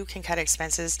where you can cut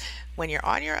expenses when you're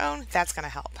on your own, that's going to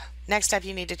help. Next up,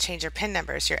 you need to change your PIN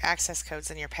numbers, your access codes,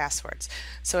 and your passwords.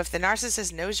 So if the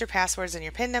narcissist knows your passwords and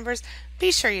your PIN numbers,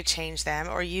 be sure you change them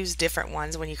or use different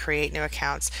ones when you create new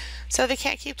accounts so they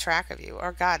can't keep track of you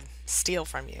or, God, steal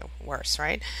from you. Worse,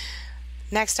 right?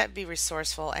 Next up, be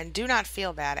resourceful and do not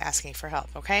feel bad asking for help,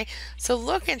 okay? So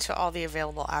look into all the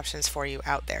available options for you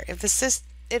out there.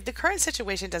 If the current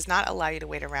situation does not allow you to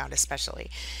wait around,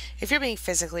 especially if you're being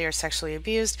physically or sexually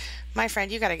abused, my friend,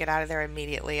 you got to get out of there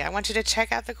immediately. I want you to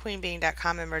check out the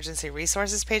queenbeing.com emergency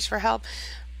resources page for help,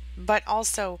 but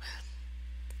also,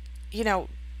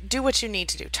 do what you need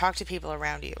to do. Talk to people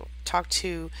around you. Talk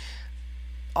to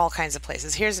all kinds of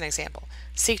places. Here's an example.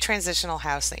 Seek transitional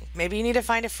housing. Maybe you need to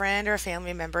find a friend or a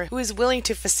family member who is willing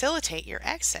to facilitate your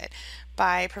exit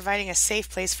by providing a safe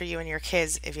place for you and your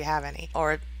kids, if you have any,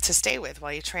 or to stay with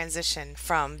while you transition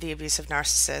from the abusive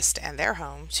narcissist and their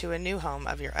home to a new home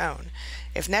of your own.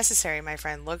 If necessary, my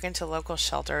friend, look into local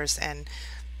shelters and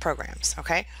programs,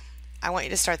 okay? I want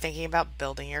you to start thinking about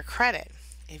building your credit.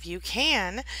 If you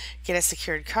can, get a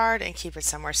secured card and keep it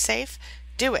somewhere safe,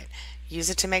 do it. Use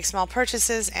it to make small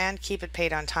purchases and keep it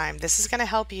paid on time. This is going to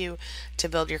help you to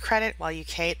build your credit while you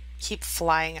keep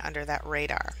flying under that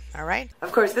radar. All right?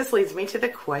 Of course, this leads me to the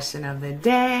question of the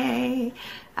day.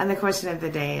 And the question of the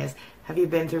day is, have you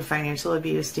been through financial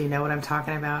abuse? Do you know what I'm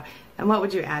talking about? And what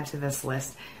would you add to this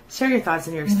list? Share your thoughts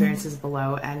and your experiences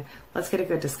below, and let's get a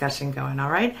good discussion going,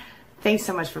 all right? Thanks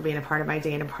so much for being a part of my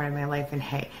day and a part of my life. And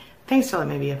hey, thanks for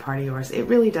letting me be a part of yours. It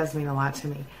really does mean a lot to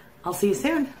me. I'll see you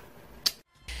soon.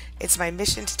 It's my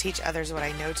mission to teach others what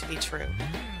I know to be true.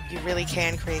 You really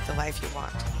can create the life you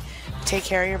want. Take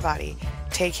care of your body,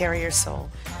 take care of your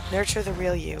soul, nurture the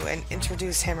real you, and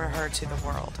introduce him or her to the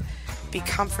world. Be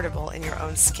comfortable in your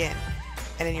own skin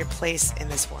and in your place in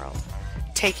this world.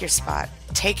 Take your spot,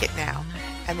 take it now,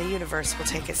 and the universe will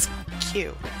take its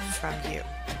cue from you.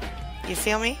 You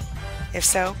feel me? If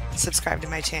so, subscribe to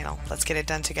my channel. Let's get it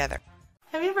done together.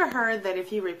 Have you ever heard that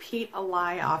if you repeat a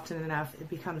lie often enough, it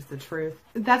becomes the truth?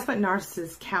 That's what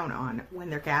narcissists count on when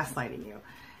they're gaslighting you.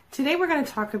 Today we're going to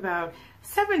talk about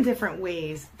 7 different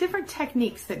ways, different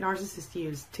techniques that narcissists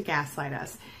use to gaslight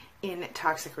us in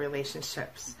toxic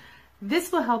relationships.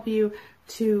 This will help you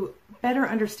to better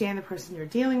understand the person you're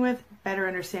dealing with, better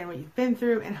understand what you've been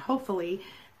through, and hopefully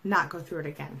not go through it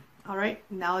again. All right,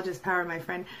 knowledge is power, my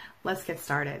friend. Let's get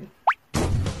started.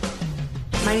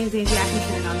 My name is Angie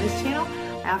Atkinson, and on this channel,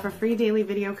 I offer free daily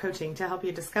video coaching to help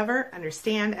you discover,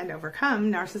 understand, and overcome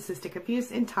narcissistic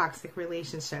abuse in toxic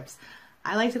relationships.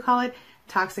 I like to call it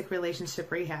toxic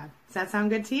relationship rehab. Does that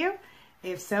sound good to you?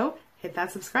 If so, hit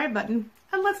that subscribe button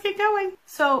and let's get going.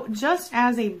 So just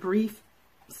as a brief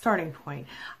starting point,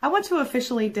 I want to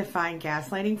officially define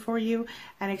gaslighting for you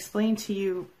and explain to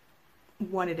you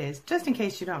what it is, just in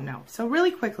case you don't know. So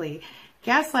really quickly,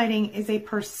 gaslighting is a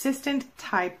persistent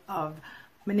type of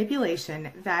manipulation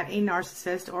that a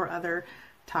narcissist or other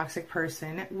toxic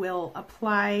person will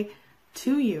apply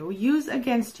to you, use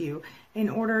against you in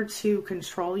order to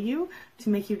control you, to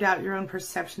make you doubt your own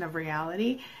perception of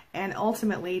reality, and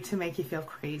ultimately to make you feel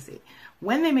crazy.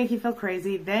 When they make you feel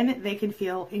crazy, then they can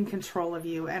feel in control of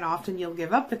you, and often you'll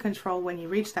give up the control when you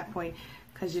reach that point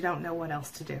because you don't know what else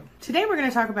to do. Today we're going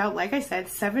to talk about, like I said,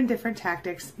 7 different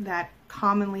tactics that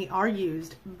commonly are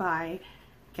used by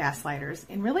gaslighters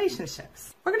in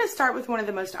relationships. We're going to start with one of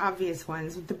the most obvious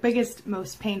ones, the biggest,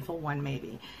 most painful one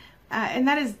maybe, and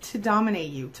that is to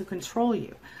dominate you, to control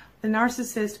you. The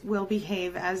narcissist will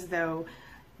behave as though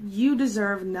you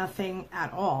deserve nothing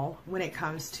at all when it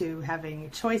comes to having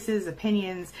choices,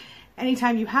 opinions.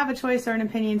 Anytime you have a choice or an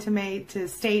opinion to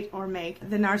state or make,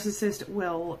 the narcissist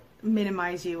will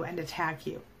minimize you and attack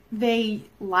you. They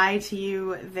lie to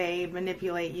you, they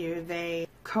manipulate you, they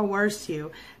coerce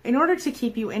you in order to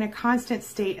keep you in a constant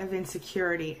state of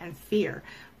insecurity and fear.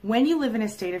 When you live in a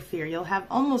state of fear, you'll have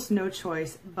almost no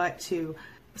choice but to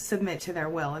submit to their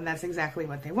will, and that's exactly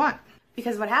what they want.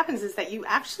 Because what happens is that you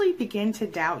actually begin to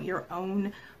doubt your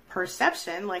own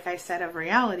perception, like I said, of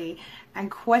reality,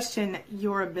 and question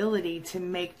your ability to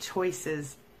make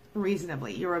choices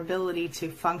reasonably, your ability to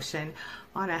function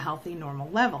on a healthy, normal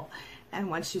level.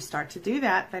 And once you start to do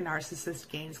that, the narcissist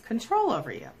gains control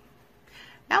over you.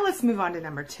 Now let's move on to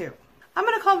number 2. I'm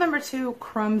going to call number 2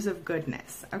 crumbs of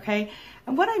goodness, okay?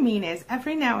 And what I mean is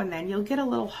every now and then you'll get a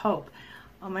little hope.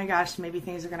 Oh my gosh, maybe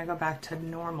things are going to go back to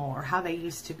normal or how they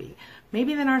used to be.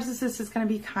 Maybe the narcissist is going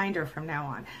to be kinder from now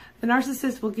on. The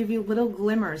narcissist will give you little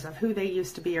glimmers of who they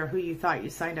used to be or who you thought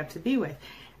you signed up to be with.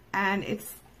 And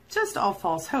it's just all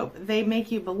false hope. They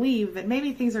make you believe that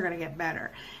maybe things are going to get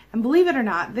better. And believe it or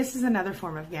not, this is another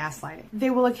form of gaslighting. They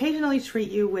will occasionally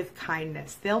treat you with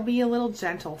kindness. They'll be a little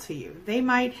gentle to you. They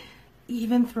might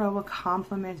even throw a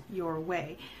compliment your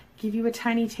way, give you a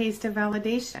tiny taste of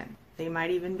validation. They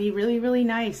might even be really, really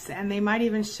nice, and they might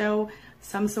even show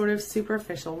some sort of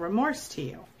superficial remorse to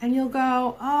you. And you'll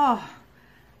go, oh,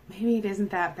 maybe it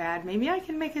isn't that bad. Maybe I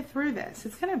can make it through this.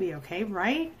 It's going to be okay,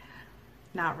 right?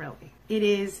 Not really. It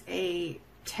is a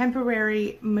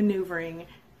temporary maneuvering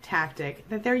tactic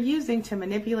that they're using to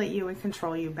manipulate you and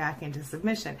control you back into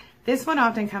submission. This one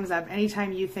often comes up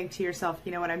anytime you think to yourself,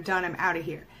 you know what, I'm done, I'm out of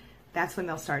here. That's when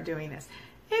they'll start doing this.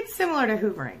 It's similar to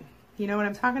hoovering. You know what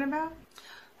I'm talking about?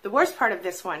 The worst part of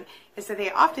this one is that they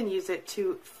often use it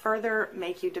to further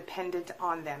make you dependent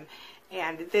on them.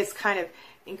 And this kind of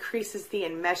increases the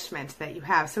enmeshment that you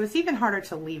have. So it's even harder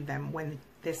to leave them when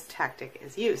this tactic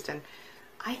is used. And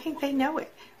I think they know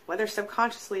it, whether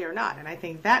subconsciously or not. And I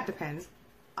think that depends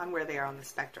on where they are on the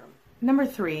spectrum. Number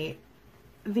 3,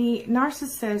 the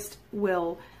narcissist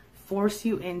will force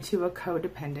you into a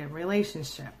codependent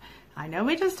relationship. I know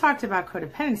we just talked about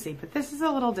codependency, but this is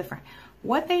a little different.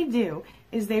 What they do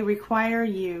is they require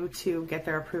you to get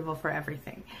their approval for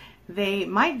everything. They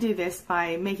might do this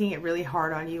by making it really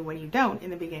hard on you when you don't in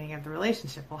the beginning of the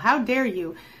relationship. Well, how dare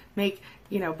you make,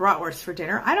 bratwurst for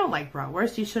dinner? I don't like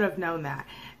bratwurst. You should have known that.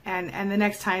 And the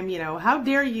next time, how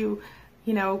dare you,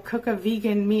 cook a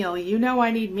vegan meal?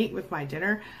 I need meat with my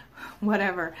dinner.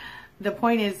 Whatever. The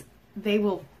point is they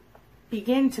will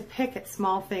begin to pick at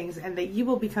small things, and that you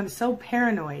will become so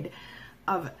paranoid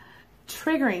of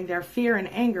triggering their fear and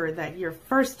anger that your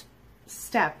first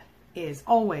step is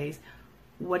always,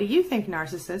 what do you think,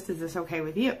 narcissist? Is this okay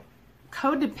with you?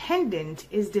 Codependent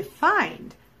is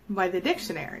defined by the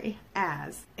dictionary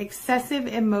as excessive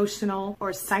emotional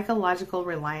or psychological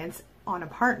reliance on a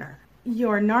partner.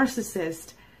 Your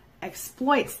narcissist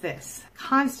exploits this,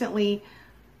 constantly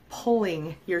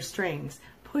pulling your strings,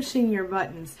 pushing your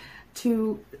buttons,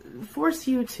 to force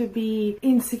you to be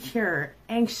insecure,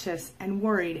 anxious, and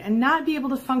worried, and not be able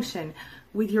to function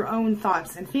with your own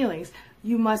thoughts and feelings.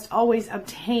 You must always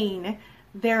obtain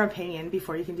their opinion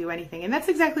before you can do anything. And that's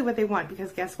exactly what they want,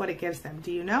 because guess what it gives them?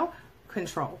 Do you know?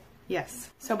 Control. Yes.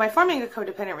 So by forming a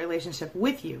codependent relationship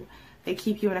with you, they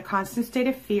keep you in a constant state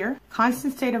of fear,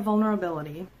 constant state of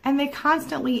vulnerability, and they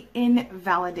constantly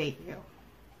invalidate you.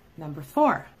 Number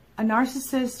 4, a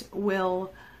narcissist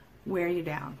will wear you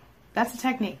down. That's a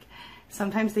technique.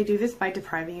 Sometimes they do this by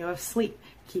depriving you of sleep,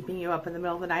 keeping you up in the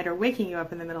middle of the night or waking you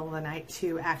up in the middle of the night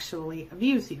to actually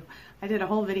abuse you. I did a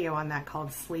whole video on that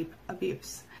called sleep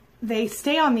abuse. They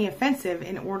stay on the offensive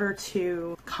in order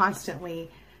to constantly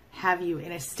have you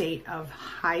in a state of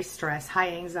high stress,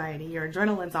 high anxiety. Your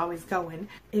adrenaline's always going.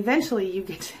 Eventually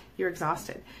you're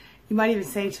exhausted. You might even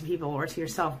say to people or to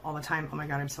yourself all the time, oh my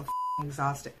God, I'm so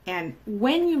exhausted. And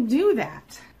when you do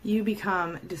that, you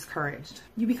become discouraged.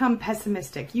 You become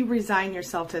pessimistic. You resign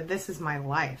yourself to, this is my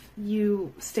life.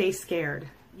 You stay scared.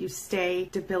 You stay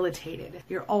debilitated.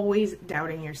 You're always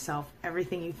doubting yourself.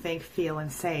 Everything you think, feel,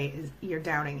 and say, you're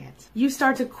doubting it. You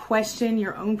start to question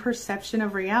your own perception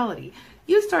of reality.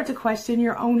 You start to question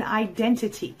your own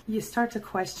identity. You start to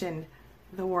question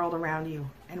the world around you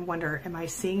and wonder, am I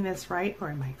seeing this right or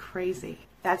am I crazy?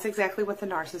 That's exactly what the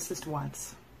narcissist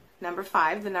wants. Number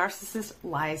 5, the narcissist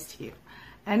lies to you.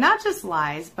 And not just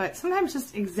lies, but sometimes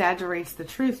just exaggerates the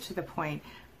truth to the point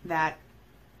that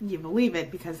you believe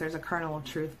it because there's a kernel of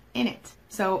truth in it.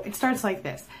 So it starts like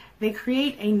this. They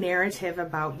create a narrative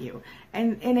about you.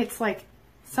 And it's like,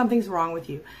 something's wrong with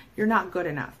you. You're not good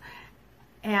enough.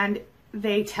 And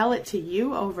they tell it to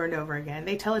you over and over again.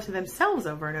 They tell it to themselves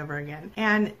over and over again.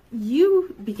 And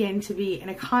you begin to be in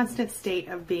a constant state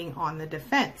of being on the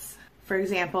defense. For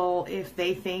example, if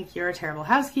they think you're a terrible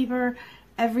housekeeper,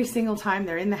 every single time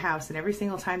they're in the house and every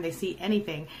single time they see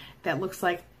anything that looks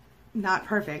like not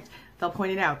perfect, they'll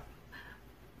point it out.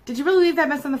 Did you really leave that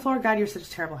mess on the floor? God, you're such a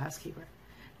terrible housekeeper.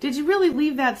 Did you really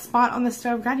leave that spot on the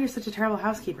stove? God, you're such a terrible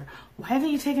housekeeper. Why haven't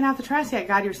you taken out the trash yet?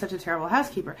 God, you're such a terrible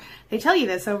housekeeper. They tell you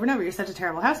this over and over. You're such a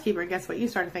terrible housekeeper. And guess what? You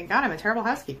start to think, God, I'm a terrible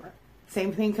housekeeper.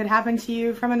 Same thing could happen to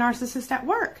you from a narcissist at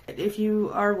work. If you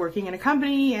are working in a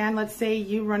company and let's say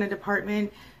you run a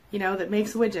department, that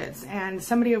makes widgets, and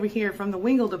somebody over here from the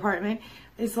Wingle department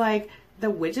is like, the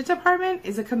widget department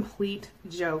is a complete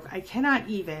joke. I cannot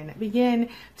even begin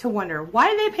to wonder,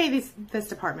 why do they pay this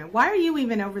department? Why are you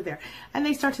even over there? And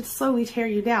they start to slowly tear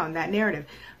you down, that narrative.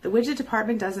 The widget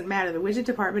department doesn't matter. The widget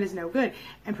department is no good.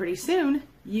 And pretty soon,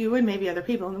 you and maybe other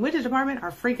people in the widget department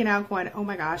are freaking out going, oh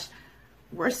my gosh,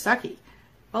 we're sucky.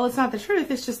 Well, it's not the truth.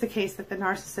 It's just the case that the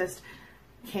narcissist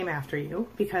came after you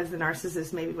because the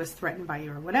narcissist maybe was threatened by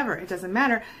you or whatever. It doesn't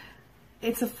matter.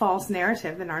 It's a false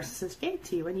narrative the narcissist gave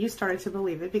to you, and you started to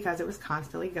believe it because it was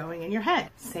constantly going in your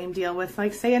head. Same deal with,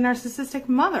 like, say, a narcissistic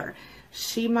mother.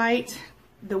 She might,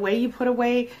 the way you put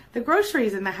away the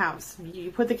groceries in the house, you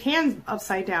put the cans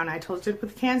upside down. I told you to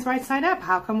put the cans right side up.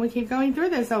 How come we keep going through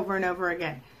this over and over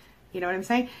again? You know what I'm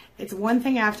saying? It's one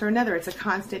thing after another. It's a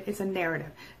constant, it's a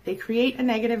narrative. They create a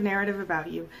negative narrative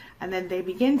about you, and then they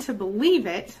begin to believe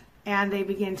it, and they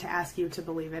begin to ask you to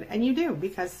believe it. And you do,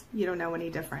 because you don't know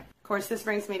any different. Of course, this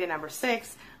brings me to number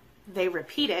 6. They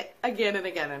repeat it again and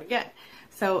again and again.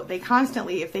 So they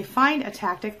constantly, if they find a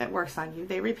tactic that works on you,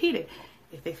 they repeat it.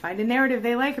 If they find a narrative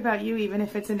they like about you, even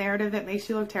if it's a narrative that makes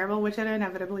you look terrible, which it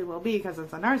inevitably will be because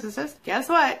it's a narcissist, guess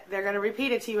what? They're going to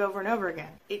repeat it to you over and over again.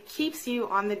 It keeps you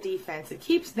on the defense. It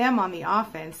keeps them on the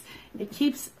offense. It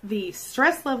keeps the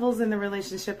stress levels in the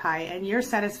relationship high and your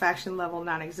satisfaction level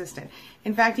non-existent.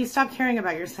 In fact, you stop caring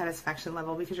about your satisfaction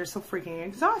level because you're so freaking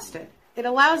exhausted. It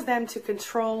allows them to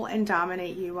control and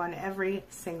dominate you on every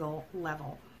single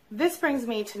level. This brings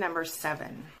me to number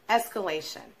 7,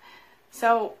 escalation.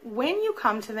 So when you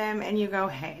come to them and you go,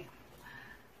 hey,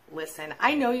 listen,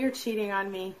 I know you're cheating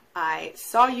on me. I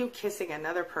saw you kissing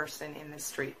another person in the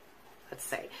street, let's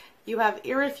say. You have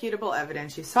irrefutable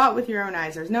evidence. You saw it with your own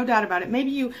eyes. There's no doubt about it. Maybe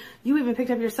you even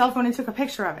picked up your cell phone and took a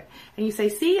picture of it. And you say,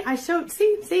 see,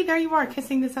 see, there you are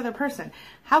kissing this other person.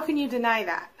 How can you deny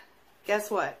that?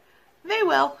 Guess what? They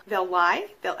will. They'll lie.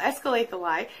 They'll escalate the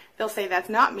lie. They'll say, that's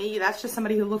not me. That's just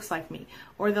somebody who looks like me.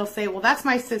 Or they'll say, well, that's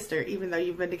my sister, even though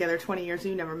you've been together 20 years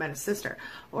and you never met a sister.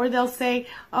 Or they'll say,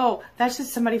 oh, that's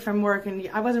just somebody from work and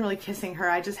I wasn't really kissing her.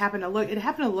 I just happened to look, it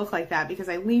happened to look like that because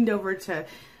I leaned over to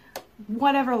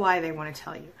whatever lie they want to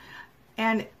tell you.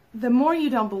 And the more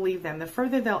you don't believe them, the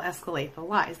further they'll escalate the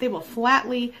lies. They will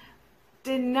flatly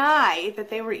deny that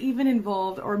they were even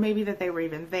involved or maybe that they were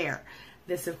even there.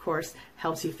 This, of course,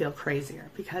 helps you feel crazier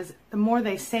because the more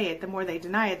they say it, the more they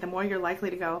deny it, the more you're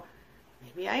likely to go,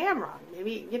 maybe I am wrong.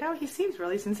 Maybe, he seems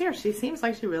really sincere. She seems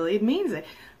like she really means it.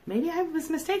 Maybe I was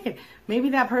mistaken. Maybe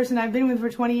that person I've been with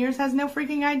for 20 years has no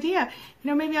freaking idea.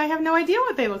 Maybe I have no idea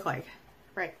what they look like.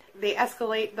 Right. They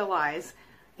escalate the lies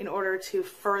in order to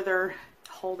further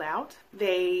hold out.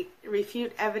 They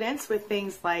refute evidence with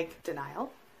things like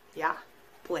denial. Yeah.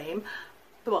 Blame.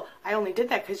 Well, I only did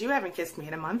that because you haven't kissed me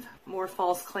in a month. More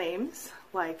false claims,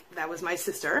 like that was my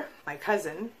sister, my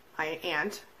cousin, my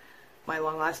aunt, my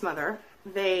long-lost mother.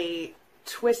 They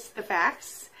twist the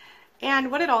facts.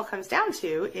 And what it all comes down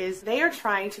to is they are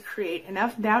trying to create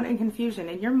enough doubt and confusion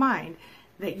in your mind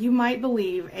that you might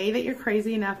believe, A, that you're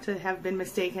crazy enough to have been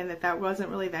mistaken, that that wasn't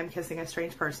really them kissing a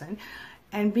strange person,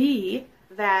 and B,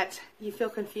 that you feel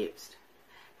confused.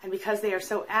 And because they are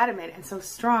so adamant and so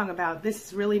strong about this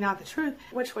is really not the truth,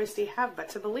 what choice do you have but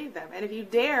to believe them? And if you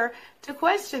dare to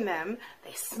question them,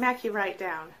 they smack you right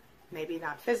down. Maybe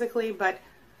not physically, but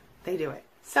they do it.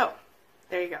 So,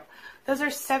 there you go. Those are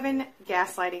 7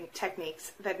 gaslighting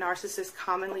techniques that narcissists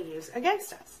commonly use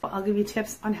against us. I'll give you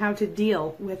tips on how to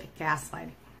deal with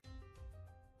gaslighting.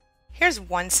 Here's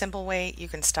one simple way you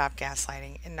can stop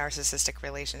gaslighting in narcissistic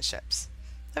relationships.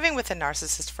 Living with a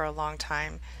narcissist for a long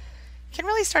time can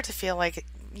really start to feel like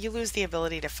you lose the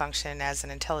ability to function as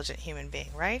an intelligent human being,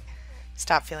 right?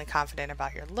 Stop feeling confident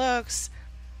about your looks,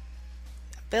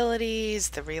 abilities,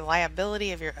 the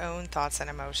reliability of your own thoughts and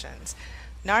emotions.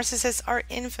 Narcissists are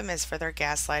infamous for their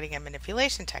gaslighting and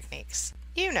manipulation techniques.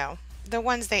 You know, the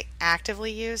ones they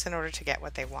actively use in order to get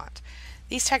what they want.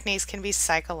 These techniques can be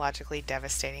psychologically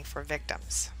devastating for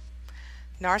victims.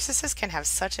 Narcissists can have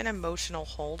such an emotional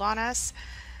hold on us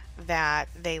that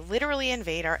they literally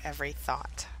invade our every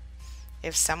thought.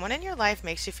 If someone in your life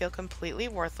makes you feel completely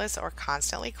worthless or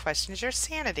constantly questions your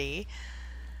sanity,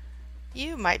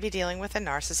 you might be dealing with a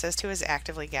narcissist who is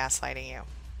actively gaslighting you.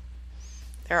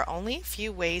 There are only a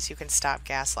few ways you can stop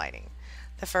gaslighting.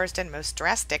 The first and most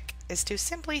drastic is to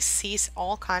simply cease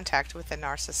all contact with the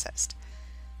narcissist.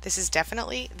 This is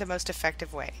definitely the most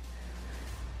effective way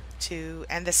to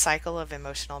end the cycle of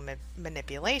emotional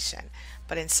manipulation.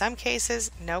 But in some cases,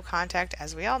 no contact,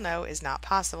 as we all know, is not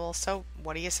possible, so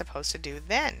what are you supposed to do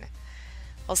then?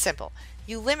 Well, simple.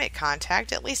 You limit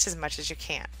contact at least as much as you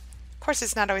can. Of course,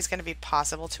 it's not always going to be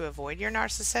possible to avoid your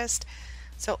narcissist,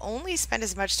 so only spend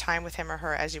as much time with him or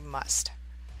her as you must.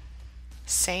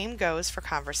 Same goes for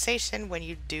conversation when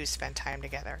you do spend time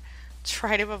together.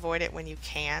 Try to avoid it when you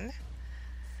can.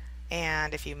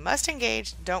 And if you must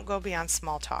engage, don't go beyond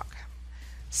small talk.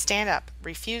 Stand up.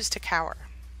 Refuse to cower.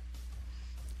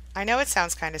 I know it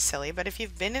sounds kind of silly, but if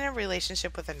you've been in a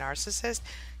relationship with a narcissist,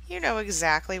 you know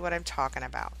exactly what I'm talking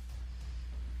about.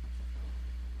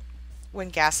 When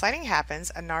gaslighting happens,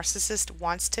 a narcissist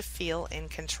wants to feel in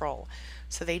control,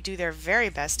 so they do their very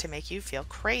best to make you feel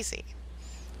crazy.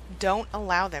 Don't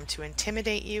allow them to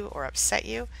intimidate you or upset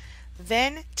you.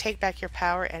 Then take back your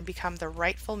power and become the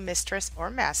rightful mistress or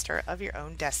master of your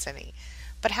own destiny.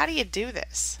 But how do you do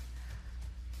this?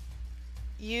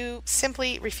 You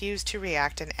simply refuse to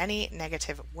react in any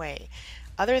negative way,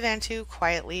 other than to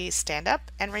quietly stand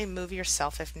up and remove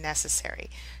yourself if necessary.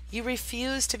 You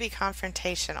refuse to be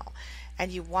confrontational,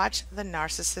 and you watch the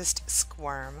narcissist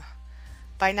squirm.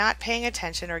 By not paying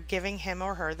attention or giving him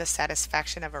or her the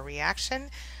satisfaction of a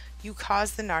reaction, you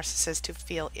cause the narcissist to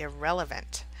feel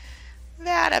irrelevant.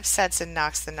 That upsets and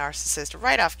knocks the narcissist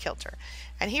right off kilter,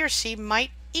 and he or she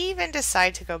might even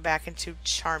decide to go back into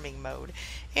charming mode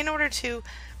in order to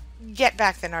get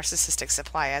back the narcissistic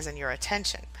supply, as in your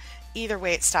attention. Either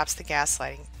way, it stops the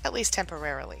gaslighting, at least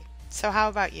temporarily. So how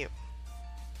about you?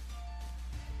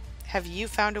 Have you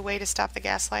found a way to stop the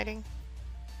gaslighting?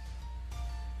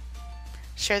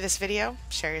 Share this video,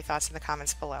 share your thoughts in the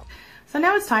comments below. So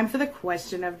now it's time for the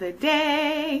question of the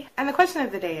day. And the question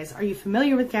of the day is, are you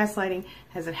familiar with gaslighting?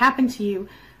 Has it happened to you?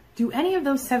 Do any of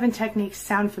those 7 techniques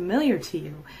sound familiar to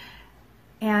you?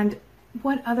 And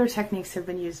what other techniques have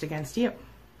been used against you?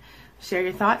 Share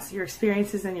your thoughts, your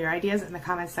experiences, and your ideas in the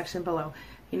comments section below.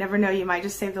 You never know, you might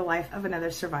just save the life of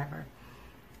another survivor.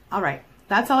 All right,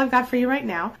 that's all I've got for you right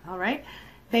now. All right,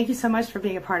 thank you so much for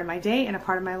being a part of my day and a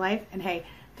part of my life. And hey,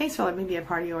 thanks for letting me be a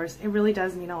part of yours. It really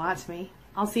does mean a lot to me.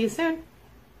 I'll see you soon.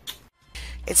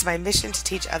 It's my mission to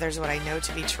teach others what I know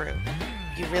to be true.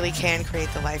 You really can create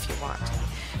the life you want.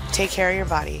 Take care of your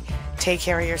body, take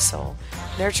care of your soul,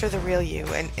 nurture the real you,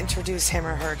 and introduce him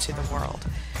or her to the world.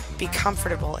 Be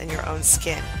comfortable in your own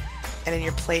skin and in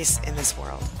your place in this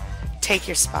world. Take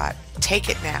your spot, take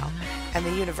it now, and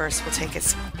the universe will take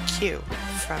its cue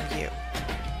from you.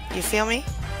 You feel me?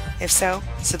 If so,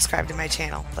 subscribe to my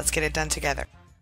channel. Let's get it done together.